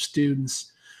records of students,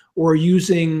 or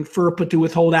using FERPA to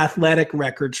withhold athletic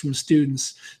records from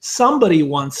students. Somebody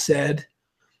once said,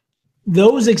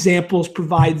 those examples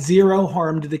provide zero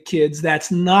harm to the kids.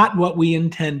 That's not what we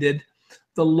intended.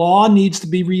 The law needs to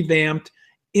be revamped.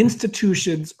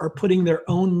 Institutions are putting their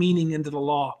own meaning into the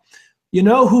law. You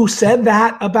know who said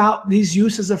that about these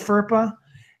uses of FERPA?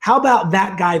 How about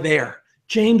that guy there,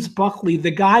 James Buckley,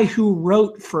 the guy who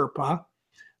wrote FERPA.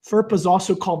 FERPA is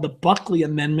also called the Buckley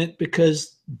Amendment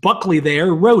because Buckley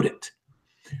there wrote it.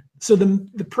 So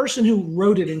the person who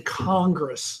wrote it in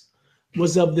Congress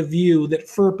was of the view that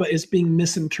FERPA is being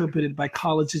misinterpreted by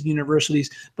colleges and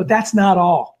universities, but that's not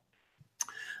all.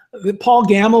 Paul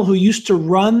Gamble, who used to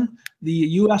run the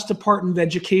U.S. Department of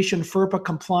Education FERPA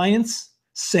compliance,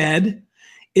 said,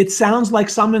 it sounds like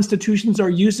some institutions are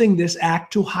using this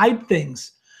act to hide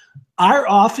things. Our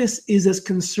office is as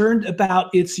concerned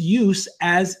about its use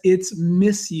as its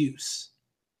misuse.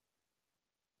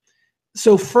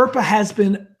 So FERPA has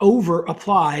been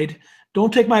over-applied.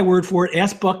 Don't take my word for it.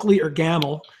 Ask Buckley or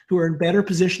Gamble, who are in better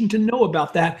position to know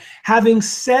about that. Having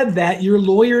said that, your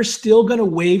lawyer's still going to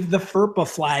wave the FERPA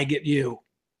flag at you.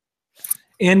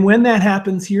 And when that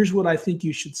happens, here's what I think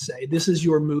you should say. This is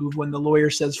your move when the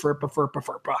lawyer says FERPA, FERPA,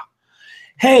 FERPA.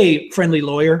 Hey, friendly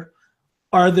lawyer,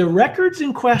 are the records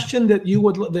in question that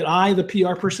I, the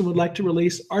PR person, would like to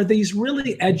release, are these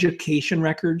really education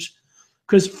records?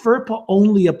 Because FERPA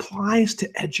only applies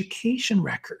to education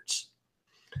records.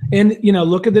 And,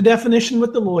 look at the definition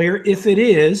with the lawyer. If it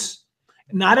is,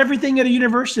 not everything at a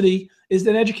university is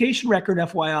an education record,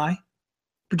 FYI,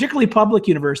 particularly public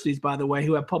universities, by the way,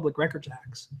 who have public records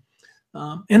acts.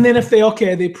 And then if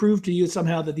they prove to you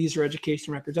somehow that these are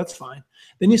education records, that's fine.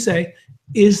 Then you say,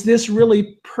 is this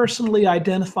really personally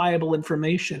identifiable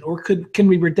information? Or can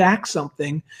we redact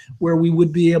something where we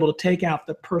would be able to take out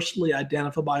the personally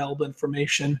identifiable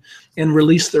information and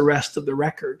release the rest of the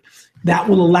record? That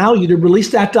will allow you to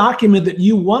release that document that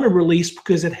you want to release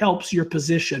because it helps your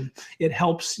position. It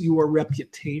helps your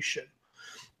reputation.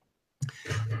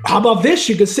 How about this?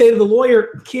 You could say to the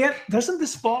lawyer, doesn't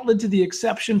this fall into the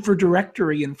exception for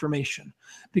directory information?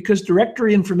 Because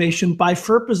directory information, by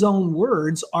FERPA's own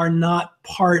words, are not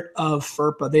part of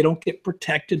FERPA. They don't get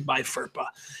protected by FERPA.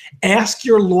 Ask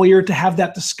your lawyer to have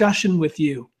that discussion with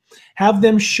you. Have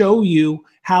them show you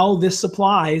how this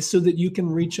applies so that you can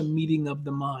reach a meeting of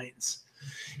the minds.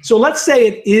 So let's say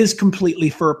it is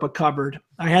completely FERPA covered.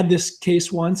 I had this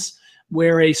case once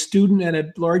where a student at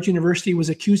a large university was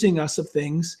accusing us of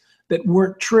things that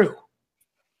weren't true.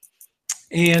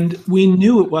 And we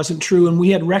knew it wasn't true, and we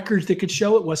had records that could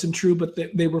show it wasn't true, but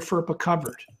they were FERPA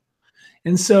covered.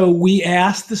 And so we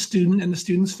asked the student and the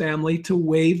student's family to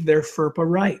waive their FERPA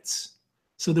rights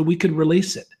so that we could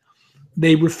release it.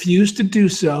 They refused to do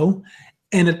so,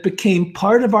 and it became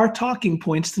part of our talking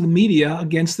points to the media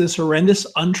against this horrendous,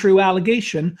 untrue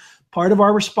allegation. Part of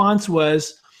our response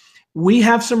was, we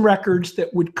have some records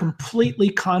that would completely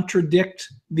contradict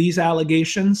these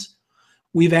allegations.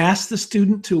 We've asked the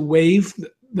student to waive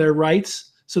their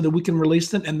rights so that we can release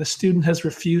them, and the student has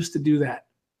refused to do that.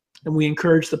 And we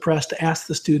encourage the press to ask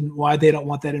the student why they don't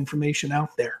want that information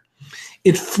out there.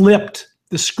 It flipped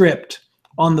the script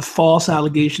on the false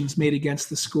allegations made against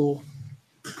the school.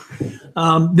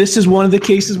 This is one of the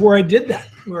cases where I did that,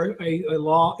 where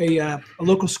a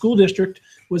local school district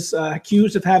was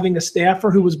accused of having a staffer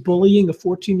who was bullying a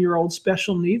 14-year-old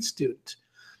special needs student.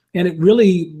 And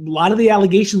a lot of the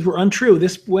allegations were untrue.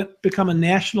 This become a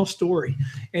national story.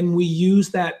 And we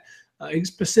used that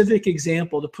specific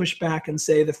example to push back and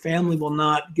say the family will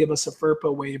not give us a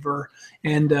FERPA waiver.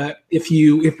 And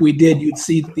if we did, you'd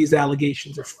see that these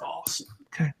allegations are false.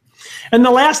 Okay. And the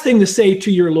last thing to say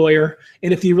to your lawyer,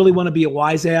 and if you really want to be a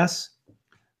wise ass,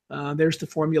 there's the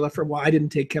formula for why. I didn't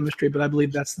take chemistry, but I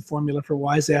believe that's the formula for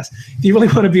wise ass. If you really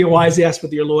want to be a wise ass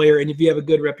with your lawyer, and if you have a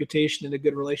good reputation and a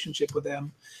good relationship with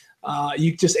them,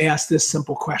 you just ask this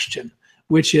simple question,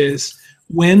 which is,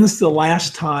 when's the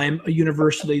last time a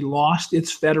university lost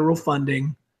its federal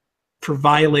funding for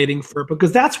violating FERPA?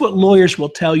 Because that's what lawyers will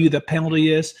tell you the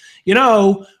penalty is.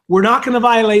 We're not going to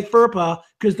violate FERPA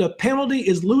because the penalty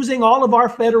is losing all of our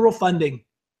federal funding.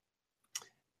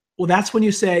 Well, that's when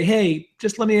you say, hey,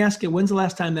 just let me ask you, when's the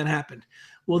last time that happened?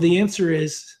 Well, the answer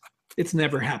is it's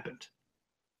never happened.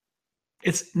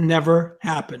 It's never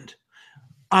happened.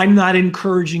 I'm not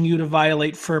encouraging you to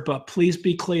violate FERPA. Please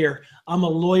be clear. I'm a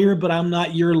lawyer, but I'm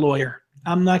not your lawyer.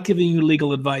 I'm not giving you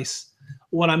legal advice.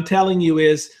 What I'm telling you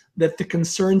is that the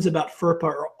concerns about FERPA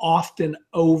are often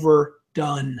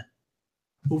overdone.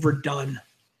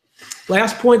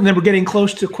 Last point, and then we're getting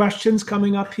close to questions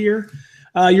coming up here.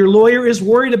 Your lawyer is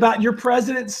worried about your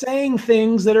president saying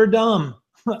things that are dumb.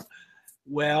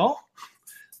 Well,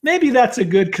 maybe that's a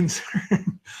good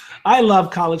concern. I love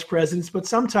college presidents, but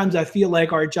sometimes I feel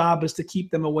like our job is to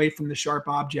keep them away from the sharp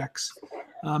objects.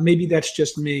 Maybe that's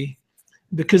just me,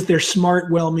 because they're smart,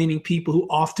 well-meaning people who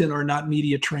often are not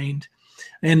media trained.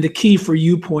 And the key for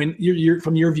you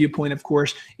from your viewpoint, of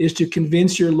course, is to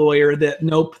convince your lawyer that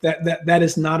nope, that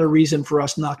is not a reason for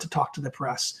us not to talk to the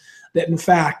press. That in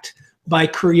fact, by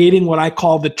creating what I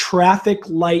call the traffic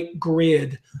light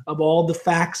grid of all the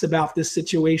facts about this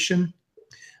situation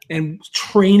and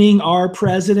training our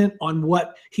president on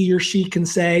what he or she can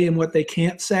say and what they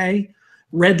can't say.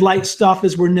 Red light stuff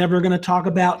is we're never going to talk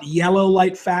about. Yellow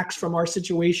light facts from our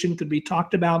situation could be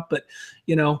talked about, but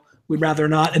we'd rather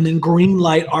not. And then green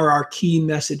light are our key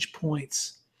message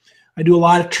points. I do a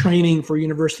lot of training for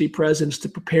university presidents to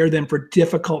prepare them for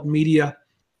difficult media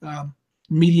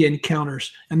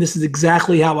encounters. And this is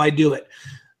exactly how I do it.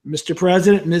 Mr.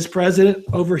 President, Ms. President,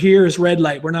 over here is red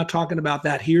light. We're not talking about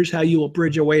that. Here's how you will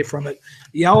bridge away from it.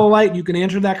 Yellow light, you can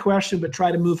answer that question, but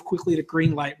try to move quickly to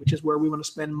green light, which is where we want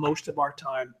to spend most of our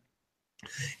time.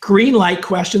 Green light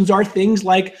questions are things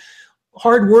like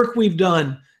hard work we've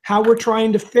done, how we're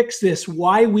trying to fix this,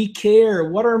 why we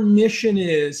care, what our mission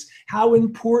is, how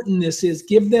important this is.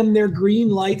 Give them their green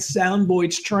light sound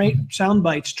bites, train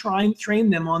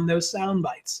them on those sound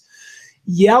bites.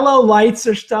 Yellow lights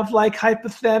are stuff like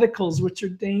hypotheticals, which are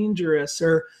dangerous,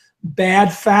 or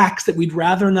bad facts that we'd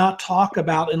rather not talk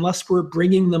about unless we're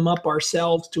bringing them up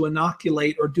ourselves to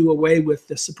inoculate or do away with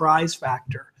the surprise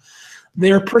factor.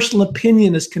 Their personal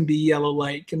opinion can be yellow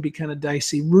light, can be kind of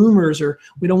dicey. Rumors, or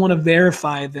we don't want to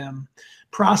verify them.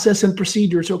 Process and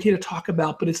procedure, it's okay to talk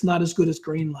about, but it's not as good as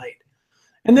green light.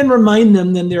 And then remind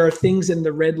them then there are things in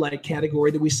the red light category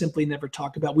that we simply never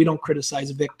talk about. We don't criticize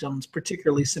victims,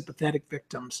 particularly sympathetic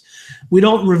victims. We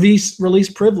don't release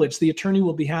privilege. The attorney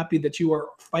will be happy that you are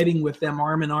fighting with them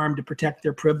arm in arm to protect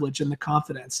their privilege and the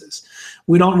confidences.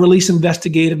 We don't release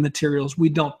investigative materials. We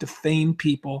don't defame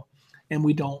people, and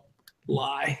we don't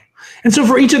lie. And so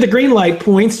for each of the green light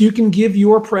points, you can give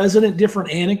your president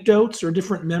different anecdotes or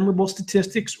different memorable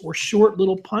statistics or short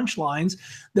little punchlines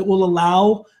that will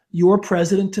allow your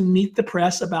president to meet the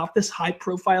press about this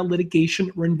high-profile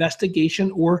litigation or investigation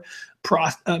or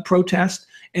protest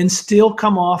and still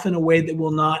come off in a way that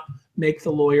will not make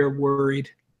the lawyer worried.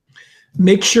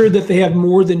 Make sure that they have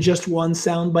more than just one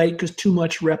soundbite, because too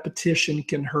much repetition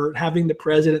can hurt. Having the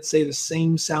president say the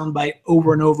same soundbite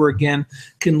over and over again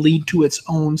can lead to its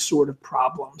own sort of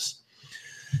problems.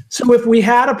 So if we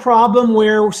had a problem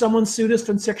where someone sued us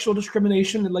for sexual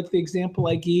discrimination, like the example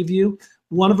I gave you,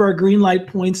 one of our green light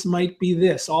points might be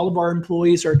this: all of our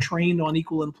employees are trained on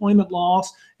equal employment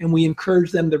laws, and we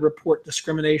encourage them to report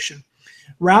discrimination.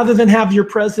 Rather than have your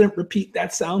president repeat that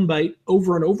soundbite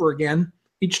over and over again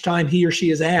each time he or she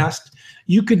is asked,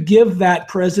 you could give that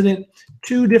president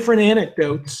 2 different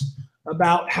anecdotes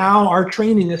about how our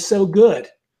training is so good.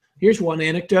 Here's one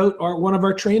anecdote. One of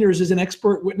our trainers is an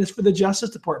expert witness for the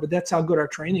Justice Department. That's how good our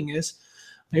training is.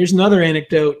 Here's another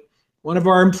anecdote. One of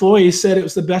our employees said it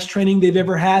was the best training they've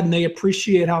ever had, and they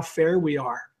appreciate how fair we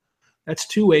are. That's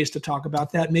 2 ways to talk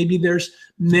about that. Maybe there's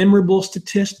memorable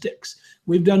statistics.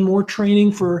 We've done more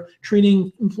training for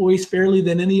treating employees fairly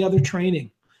than any other training.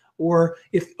 Or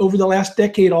if over the last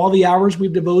decade, all the hours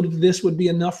we've devoted to this would be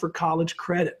enough for college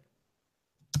credit.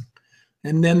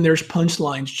 And then there's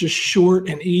punchlines, just short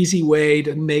and easy way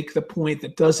to make the point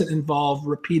that doesn't involve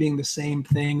repeating the same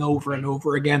thing over and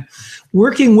over again.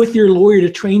 Working with your lawyer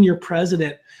to train your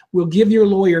president will give your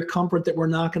lawyer comfort that we're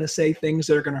not going to say things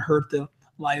that are going to hurt the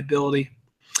liability.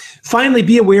 Finally,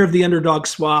 be aware of the underdog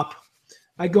swap.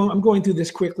 I'm going through this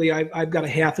quickly. I've got a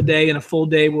half a day and a full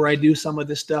day where I do some of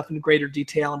this stuff in greater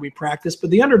detail and we practice.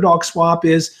 But the underdog swap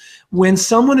is when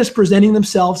someone is presenting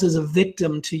themselves as a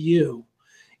victim to you,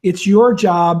 it's your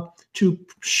job to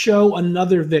show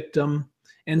another victim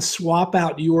and swap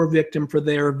out your victim for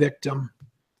their victim,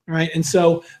 right? And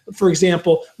so, for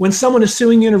example, when someone is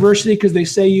suing university because they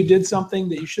say you did something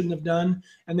that you shouldn't have done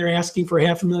and they're asking for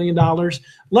 $500,000,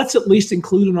 let's at least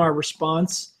include in our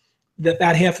response that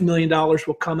 $500,000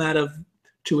 will come out of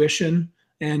tuition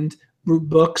and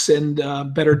books and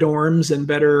better dorms and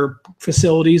better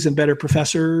facilities and better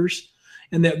professors.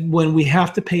 And that when we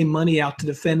have to pay money out to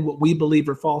defend what we believe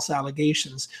are false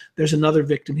allegations, there's another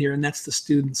victim here, and that's the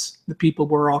students, the people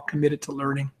we're all committed to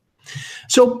learning.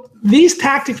 So these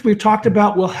tactics we've talked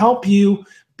about will help you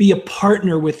be a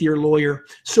partner with your lawyer.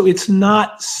 So it's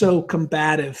not so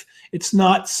combative. It's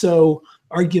not so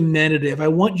argumentative. I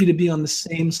want you to be on the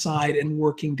same side and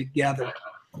working together.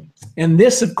 And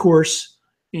this, of course,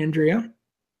 Andrea,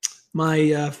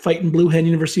 my fighting Blue Hen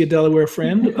University of Delaware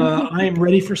friend, I am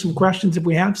ready for some questions if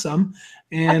we have some.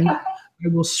 And I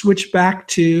will switch back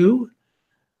to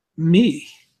me.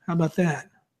 How about that?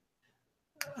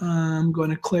 I'm going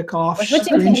to click off. Okay,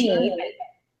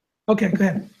 go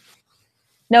ahead.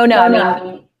 No, I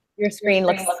mean, your screen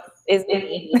is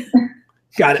me.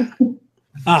 Got it.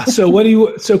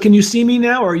 So can you see me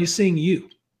now, or are you seeing you?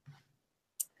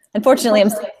 Unfortunately,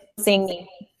 I'm seeing me.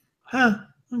 Huh,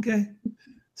 okay.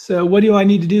 So what do I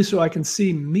need to do so I can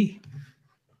see me?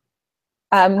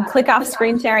 Click off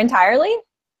screen share entirely.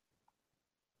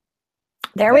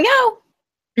 There we go.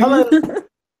 Hello.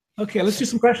 Okay, let's do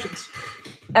some questions.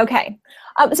 Okay.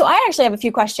 So I actually have a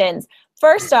few questions.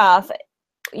 First off,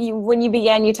 when you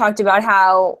began, you talked about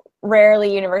how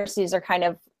rarely universities are kind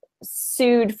of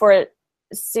sued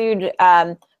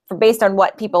based on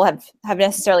what people have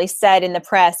necessarily said in the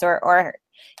press, or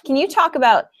can you talk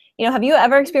about, have you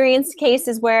ever experienced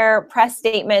cases where press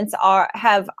statements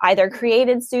have either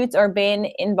created suits or been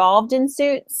involved in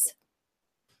suits?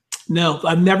 No,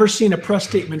 I've never seen a press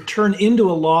statement turn into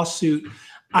a lawsuit.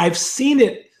 I've seen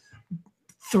it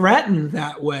threatened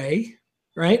that way,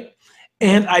 right?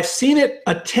 And I've seen it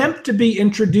attempt to be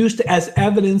introduced as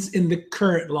evidence in the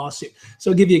current lawsuit.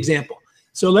 So I'll give you an example.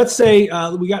 So let's say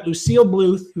we got Lucille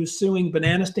Bluth, who's suing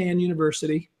Banana Stand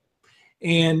University.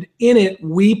 And in it,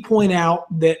 we point out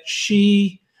that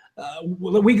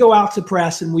we go out to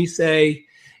press and we say,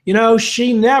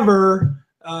 she never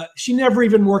She never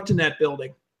even worked in that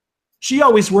building. She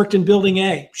always worked in building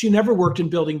A. She never worked in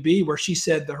building B where she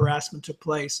said the harassment took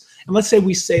place. And let's say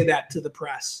we say that to the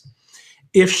press.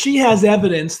 If she has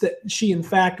evidence that she in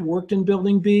fact worked in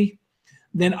building B,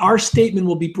 then our statement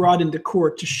will be brought into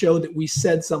court to show that we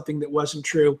said something that wasn't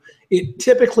true. It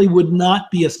typically would not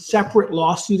be a separate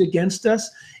lawsuit against us.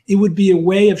 It would be a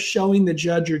way of showing the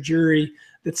judge or jury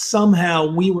that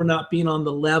somehow we were not being on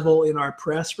the level in our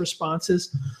press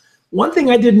responses. One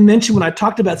thing I didn't mention when I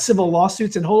talked about civil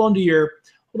lawsuits, and hold on to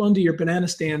your banana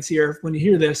stands here when you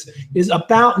hear this, is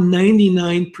about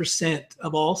 99%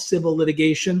 of all civil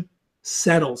litigation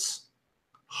settles.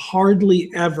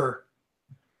 Hardly ever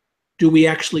do we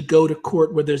actually go to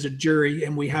court where there's a jury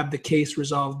and we have the case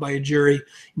resolved by a jury.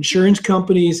 Insurance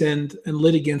companies and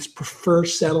litigants prefer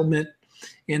settlement,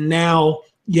 and now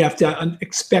you have to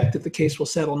expect that the case will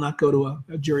settle, not go to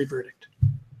a jury verdict.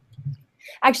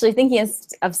 Actually, thinking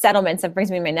of settlements, that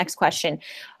brings me to my next question.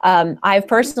 I've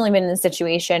personally been in a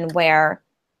situation where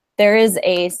there is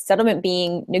a settlement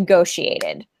being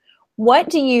negotiated.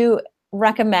 What do you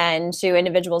recommend to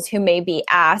individuals who may be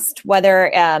asked,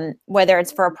 whether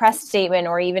it's for a press statement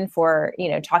or even for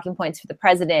talking points for the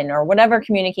president or whatever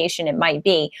communication it might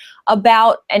be,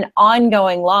 about an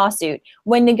ongoing lawsuit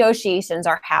when negotiations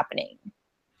are happening?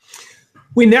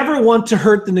 We never want to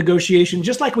hurt the negotiation,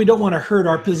 just like we don't want to hurt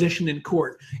our position in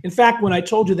court. In fact, when I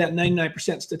told you that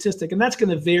 99% statistic, and that's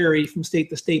going to vary from state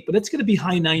to state, but it's going to be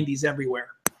high 90s everywhere.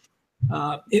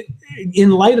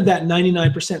 In light of that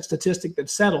 99% statistic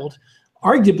that's settled,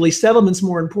 arguably settlement's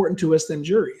more important to us than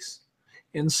juries.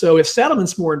 And so if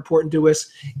settlement's more important to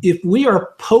us, if we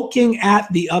are poking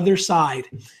at the other side,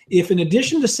 if in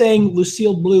addition to saying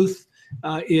Lucille Bluth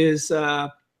is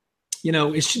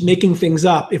making things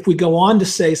up, if we go on to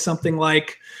say something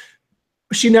like,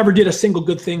 she never did a single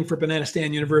good thing for Banana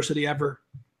Stand University ever,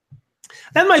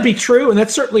 that might be true, and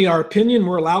that's certainly our opinion.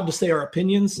 We're allowed to say our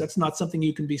opinions. That's not something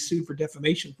you can be sued for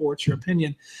defamation for. It's your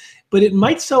opinion. But it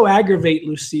might so aggravate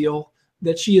Lucille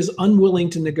that she is unwilling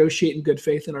to negotiate in good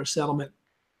faith in our settlement.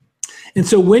 And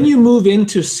so when you move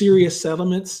into serious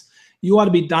settlements, you ought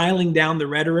to be dialing down the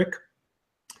rhetoric.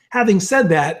 Having said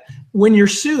that, when you're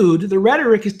sued, the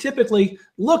rhetoric is typically,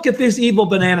 look at this evil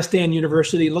Banana Stand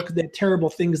University, look at the terrible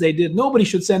things they did. Nobody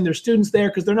should send their students there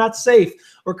because they're not safe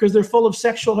or because they're full of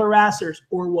sexual harassers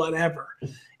or whatever.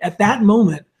 At that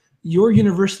moment, your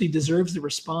university deserves the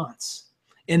response.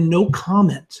 And no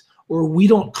comment, or we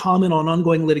don't comment on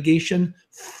ongoing litigation,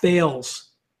 fails.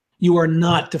 You are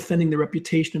not defending the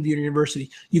reputation of your university.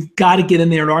 You've got to get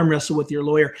in there and arm wrestle with your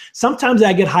lawyer. Sometimes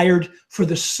I get hired for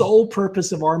the sole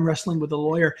purpose of arm wrestling with a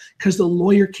lawyer because the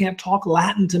lawyer can't talk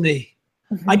Latin to me.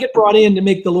 I get brought in to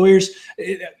make the lawyers.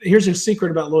 Here's a secret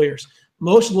about lawyers.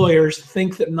 Most lawyers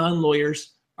think that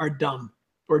non-lawyers are dumb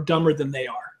or dumber than they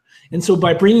are. And so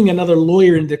by bringing another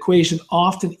lawyer into the equation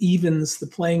often evens the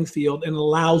playing field and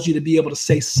allows you to be able to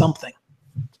say something.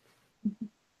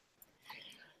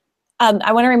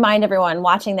 I want to remind everyone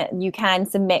watching that you can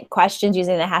submit questions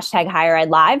using the hashtag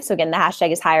HigherEdLive. So again, the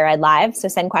hashtag is HigherEdLive. So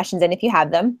send questions in if you have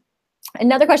them.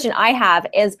 Another question I have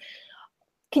is,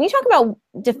 can you talk about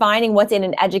defining what's in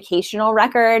an educational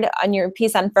record? On your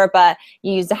piece on FERPA,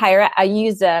 you used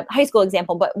a high school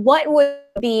example, but what would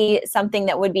be something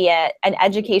that would be an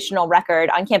educational record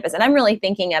on campus? And I'm really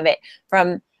thinking of it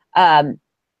from,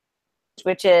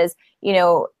 which is,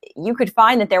 you could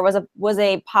find that there was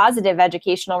a positive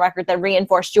educational record that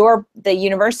reinforced the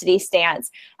university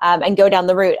stance, and go down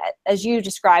the route, as you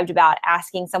described, about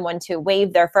asking someone to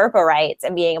waive their FERPA rights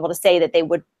and being able to say that they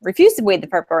would refuse to waive the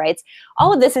FERPA rights.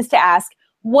 All of this is to ask,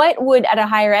 what would at a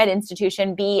higher ed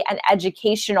institution be an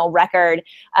educational record?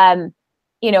 And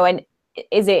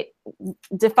is it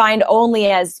defined only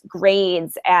as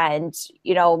grades and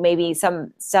maybe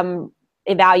some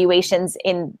evaluations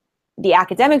in the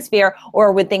academic sphere,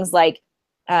 or would things like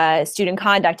student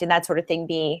conduct and that sort of thing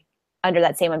be under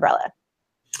that same umbrella?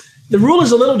 The rule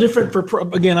is a little different for,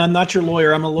 again, I'm not your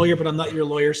lawyer. I'm a lawyer, but I'm not your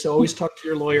lawyer. So always talk to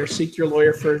your lawyer, seek your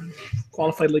lawyer for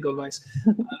qualified legal advice.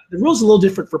 The rule is a little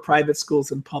different for private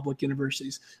schools and public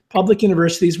universities. Public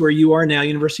universities where you are now,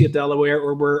 University of Delaware,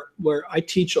 or where I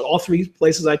teach, all three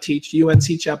places I teach,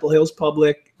 UNC Chapel Hill's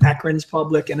public, Akron's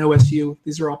public, and OSU,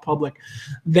 these are all public.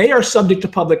 They are subject to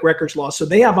public records law. So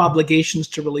they have obligations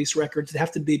to release records that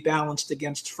have to be balanced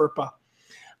against FERPA.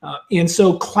 And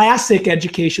so classic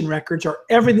education records are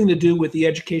everything to do with the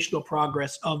educational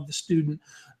progress of the student,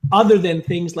 other than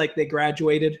things like they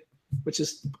graduated, which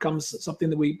becomes something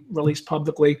that we release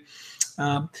publicly.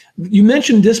 You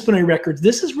mentioned disciplinary records.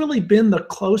 This has really been the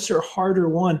closer, harder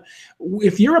one.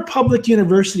 If you're a public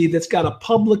university that's got a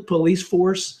public police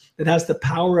force that has the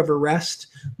power of arrest,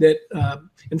 that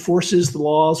enforces the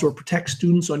laws or protects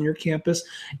students on your campus,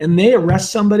 and they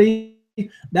arrest somebody,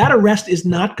 that arrest is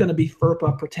not going to be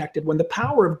FERPA protected. When the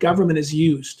power of government is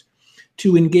used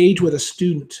to engage with a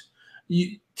student,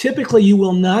 typically you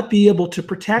will not be able to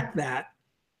protect that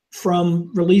from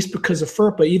release because of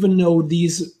FERPA, even though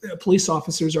these police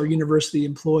officers are university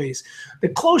employees. The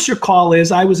closer call is,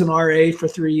 I was an RA for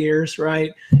 3 years,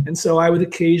 right? And so I would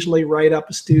occasionally write up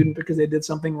a student because they did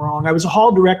something wrong. I was a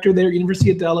hall director there at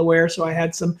University of Delaware, so I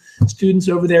had some students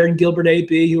over there in Gilbert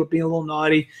AB who were being a little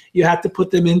naughty. You have to put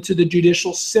them into the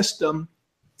judicial system,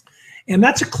 and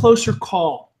that's a closer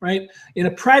call, right? In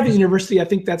a private university, I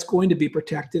think that's going to be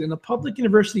protected. In a public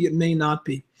university, it may not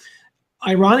be.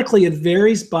 Ironically, it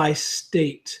varies by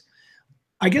state.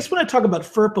 I guess when I talk about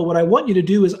FERPA, what I want you to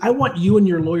do is I want you and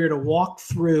your lawyer to walk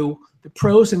through the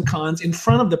pros and cons in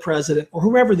front of the president or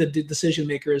whoever the decision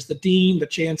maker is, the dean, the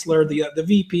chancellor, the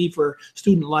VP for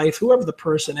student life, whoever the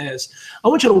person is. I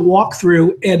want you to walk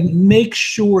through and make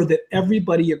sure that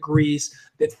everybody agrees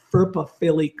that FERPA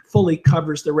fully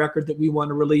covers the record that we want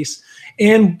to release.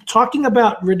 And talking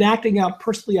about redacting out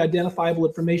personally identifiable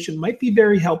information might be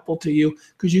very helpful to you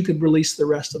because you could release the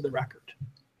rest of the record.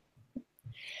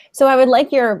 So I would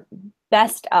like your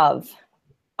best of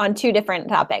on two different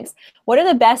topics. What are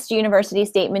the best university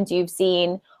statements you've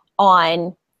seen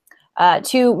on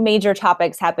two major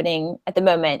topics happening at the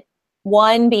moment?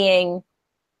 One being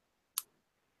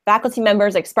faculty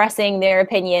members expressing their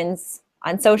opinions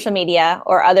on social media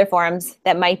or other forums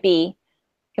that might be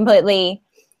completely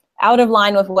out of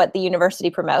line with what the university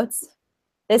promotes.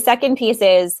 The second piece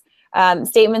is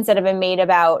statements that have been made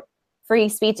about free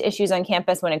speech issues on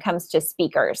campus when it comes to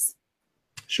speakers.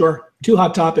 Sure, two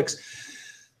hot topics.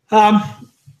 I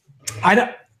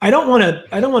don't want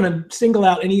to single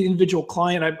out any individual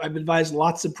client. I've advised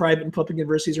lots of private and public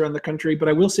universities around the country, but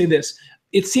I will say this: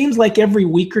 it seems like every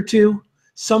week or two,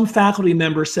 some faculty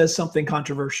member says something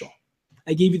controversial.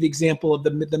 I gave you the example of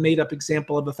the made-up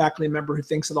example of a faculty member who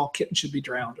thinks that all kittens should be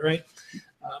drowned, right?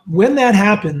 When that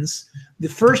happens, the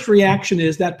first reaction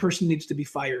is that person needs to be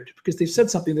fired because they've said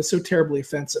something that's so terribly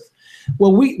offensive.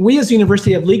 Well, we as a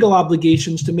university have legal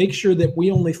obligations to make sure that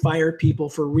we only fire people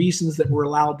for reasons that we're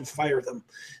allowed to fire them.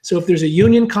 So if there's a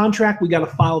union contract, we got to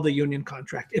follow the union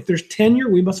contract. If there's tenure,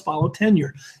 we must follow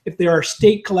tenure. If there are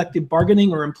state collective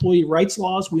bargaining or employee rights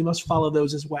laws, we must follow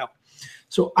those as well.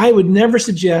 So I would never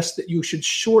suggest that you should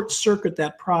short circuit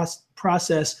that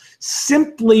process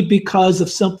simply because of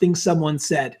something someone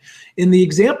said. In the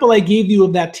example I gave you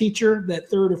of that teacher, that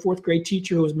third or fourth grade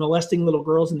teacher who was molesting little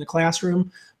girls in the classroom,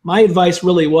 my advice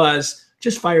really was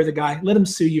just fire the guy. Let him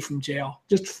sue you from jail.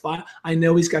 I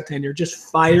know he's got tenure.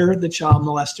 Just fire the child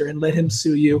molester and let him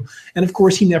sue you. And of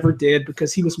course he never did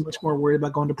because he was much more worried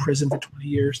about going to prison for 20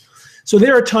 years. So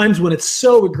there are times when it's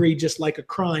so egregious, like a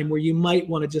crime, where you might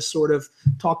want to just sort of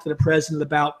talk to the president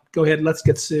about, go ahead, let's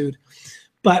get sued.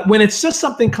 But when it's just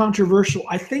something controversial,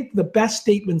 I think the best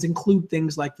statements include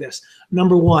things like this.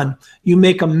 Number one, you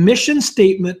make a mission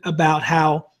statement about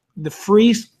how the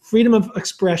freedom of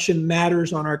expression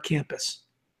matters on our campus,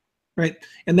 right?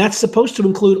 And that's supposed to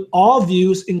include all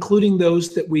views, including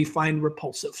those that we find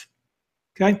repulsive,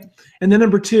 okay? And then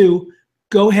number two,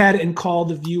 go ahead and call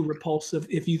the view repulsive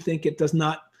if you think it does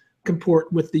not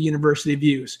comport with the university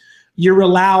views. You're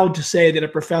allowed to say that a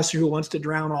professor who wants to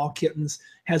drown all kittens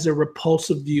has a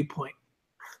repulsive viewpoint.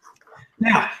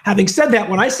 Now, having said that,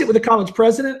 when I sit with a college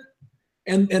president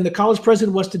and the college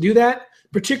president wants to do that,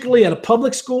 particularly at a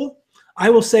public school, I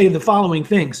will say the following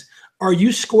things. Are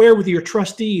you square with your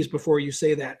trustees before you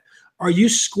say that? Are you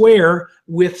square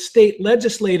with state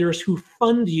legislators who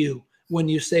fund you when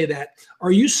you say that?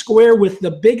 Are you square with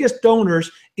the biggest donors,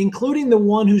 including the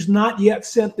one who's not yet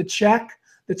sent the check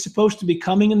that's supposed to be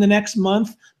coming in the next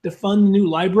month to fund the new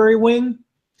library wing?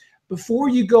 Before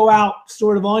you go out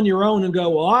sort of on your own and go,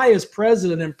 well, I as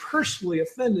president am personally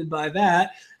offended by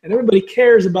that, and everybody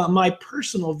cares about my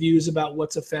personal views about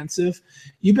what's offensive,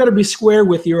 you better be square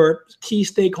with your key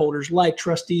stakeholders like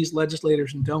trustees,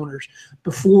 legislators, and donors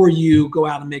before you go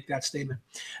out and make that statement.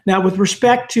 Now, with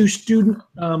respect to student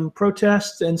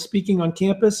protests and speaking on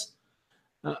campus,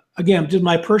 again, just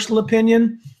my personal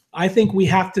opinion, I think we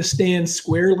have to stand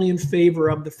squarely in favor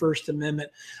of the First Amendment.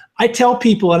 I tell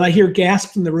people, and I hear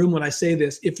gasps in the room when I say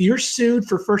this, if you're sued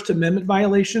for First Amendment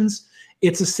violations,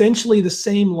 it's essentially the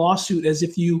same lawsuit as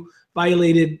if you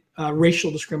violated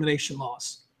racial discrimination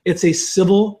laws. It's a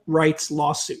civil rights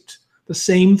lawsuit. The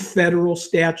same federal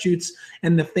statutes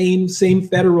and the same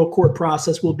federal court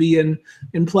process will be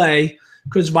in play,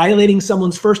 because violating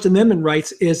someone's First Amendment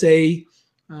rights is a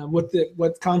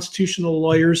what constitutional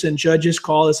lawyers and judges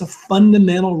call as a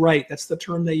fundamental right. That's the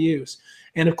term they use.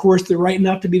 And of course, the right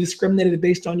not to be discriminated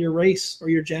based on your race or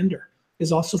your gender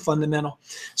is also fundamental.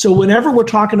 So whenever we're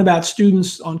talking about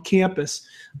students on campus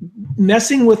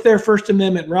messing with their First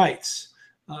Amendment rights,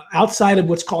 outside of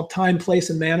what's called time, place,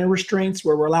 and manner restraints,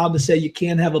 where we're allowed to say you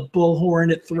can't have a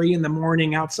bullhorn at 3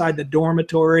 a.m. outside the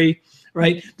dormitory,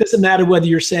 right? Doesn't matter whether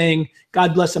you're saying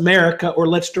God bless America or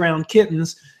let's drown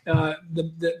kittens.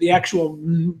 The actual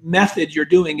method you're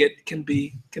doing it can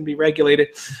be regulated.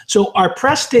 So our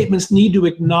press statements need to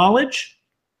acknowledge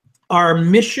our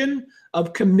mission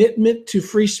of commitment to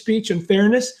free speech and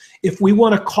fairness. If we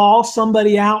want to call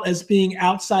somebody out as being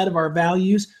outside of our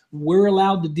values, we're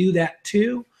allowed to do that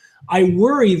too. I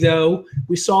worry, though,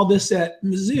 we saw this at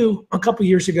Mizzou a couple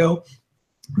years ago,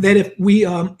 that if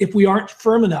we aren't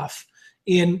firm enough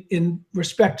in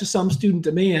respect to some student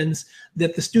demands,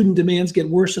 that the student demands get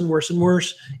worse and worse and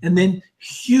worse, and then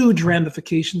huge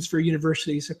ramifications for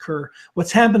universities occur.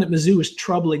 What's happened at Mizzou is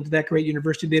troubling to that great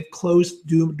university. They've closed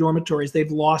dormitories,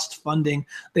 they've lost funding,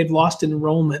 they've lost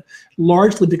enrollment,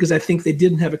 largely because I think they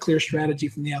didn't have a clear strategy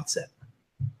from the outset.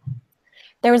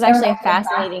 There was actually a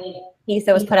fascinating piece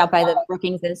that was put out by the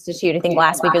Brookings Institute, I think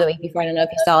last week or the week before. I don't know if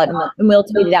you saw it, and we'll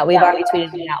tweet it out. We've already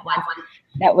tweeted it out once.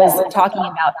 That was talking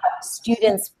about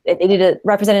students. They did a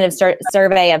representative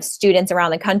survey of students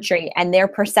around the country and their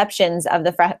perceptions of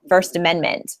the First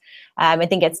Amendment. I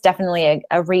think it's definitely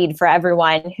a read for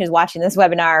everyone who's watching this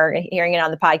webinar or hearing it on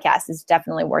the podcast. It's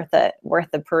definitely worth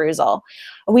the perusal.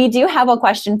 We do have a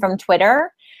question from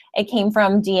Twitter. It came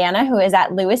from Deanna, who is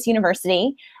at Lewis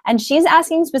University, and she's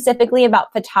asking specifically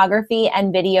about photography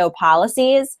and video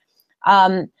policies.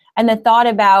 And the thought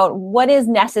about what is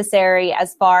necessary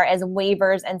as far as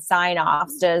waivers and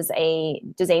sign-offs. Does a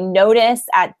notice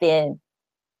at the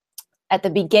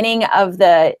beginning of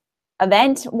the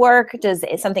event work? Does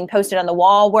something posted on the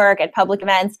wall work at public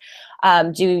events?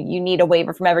 Do you need a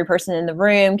waiver from every person in the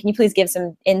room? Can you please give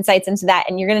some insights into that?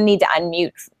 And you're going to need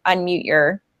to unmute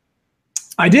your.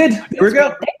 I did. Here we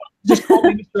go. Just call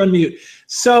me Mr. Unmute.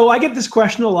 So I get this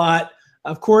question a lot.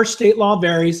 Of course, state law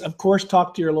varies. Of course,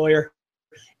 talk to your lawyer.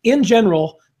 In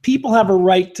general, people have a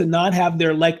right to not have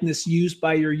their likeness used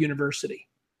by your university.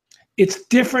 It's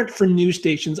different for news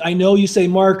stations. I know you say,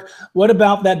 Mark, what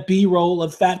about that B-roll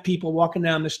of fat people walking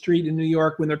down the street in New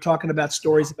York when they're talking about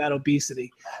stories about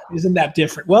obesity? Isn't that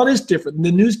different? Well, it is different.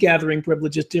 The news gathering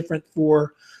privilege is different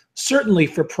certainly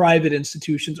for private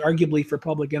institutions, arguably for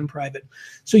public and private.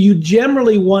 So you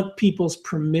generally want people's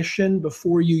permission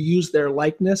before you use their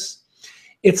likeness.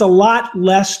 It's a lot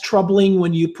less troubling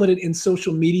when you put it in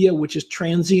social media, which is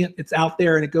transient. It's out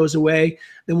there and it goes away,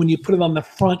 than when you put it on the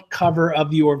front cover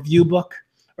of your view book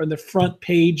or the front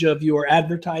page of your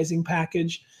advertising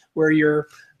package where you're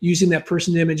using that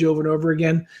person's image over and over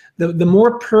again. The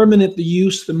more permanent the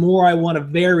use, the more I want a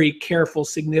very careful,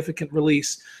 significant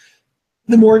release.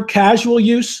 The more casual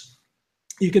use,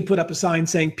 you can put up a sign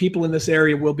saying people in this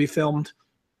area will be filmed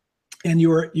and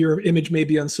your image may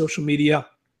be on social media.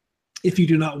 If you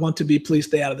do not want to be, please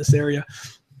stay out of this area.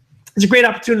 It's a great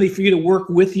opportunity for you to work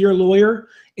with your lawyer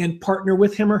and partner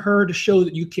with him or her to show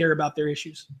that you care about their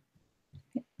issues.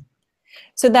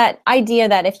 So that idea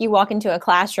that if you walk into a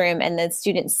classroom and the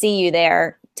students see you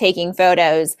there taking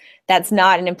photos, that's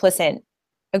not an implicit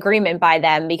agreement by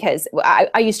them, because I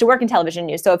used to work in television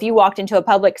news. So if you walked into a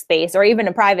public space or even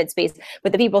a private space,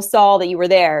 but the people saw that you were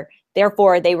there,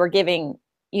 therefore they were giving,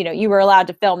 you were allowed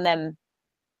to film them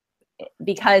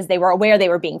because they were aware they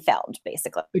were being filmed,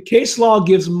 basically. The case law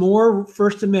gives more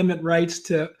First Amendment rights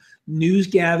to news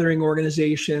gathering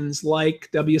organizations like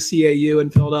WCAU in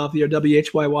Philadelphia or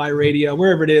WHYY radio,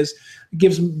 wherever it is. It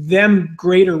gives them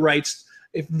greater rights.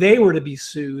 If they were to be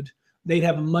sued, they'd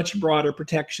have much broader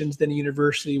protections than a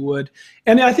university would.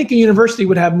 And I think a university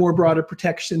would have more broader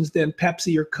protections than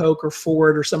Pepsi or Coke or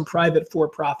Ford or some private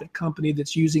for-profit company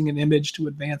that's using an image to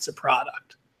advance a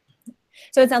product.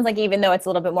 So it sounds like even though it's a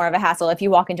little bit more of a hassle, if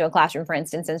you walk into a classroom, for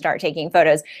instance, and start taking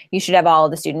photos, you should have all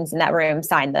of the students in that room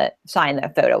sign the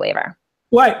photo waiver.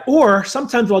 Right. Or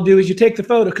sometimes what I'll do is you take the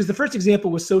photo, because the first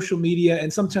example was social media,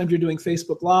 and sometimes you're doing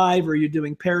Facebook Live or you're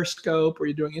doing Periscope or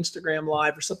you're doing Instagram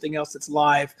Live or something else that's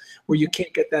live where you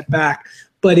can't get that back.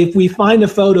 But if we find a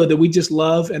photo that we just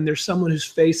love and there's someone whose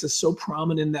face is so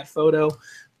prominent in that photo,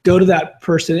 go to that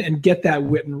person and get that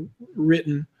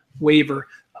written waiver.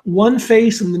 One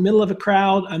face in the middle of a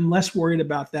crowd, I'm less worried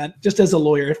about that. Just as a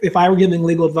lawyer, if I were giving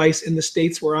legal advice in the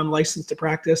states where I'm licensed to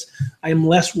practice, I am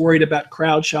less worried about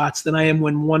crowd shots than I am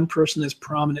when one person is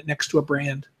prominent next to a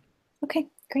brand. Okay,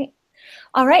 great.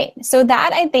 All right, so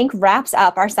that I think wraps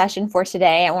up our session for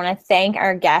today. I want to thank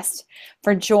our guest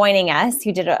for joining us.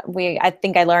 I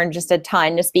think I learned just a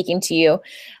ton just speaking to you.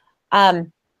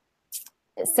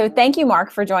 So thank you,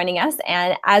 Mark, for joining us.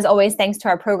 And as always, thanks to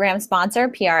our program sponsor,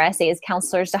 PRSA's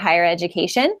Counselors to Higher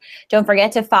Education. Don't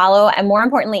forget to follow and, more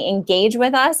importantly, engage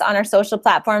with us on our social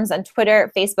platforms on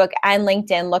Twitter, Facebook, and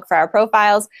LinkedIn. Look for our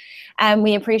profiles. And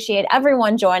we appreciate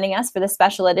everyone joining us for this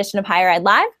special edition of Higher Ed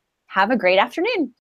Live. Have a great afternoon.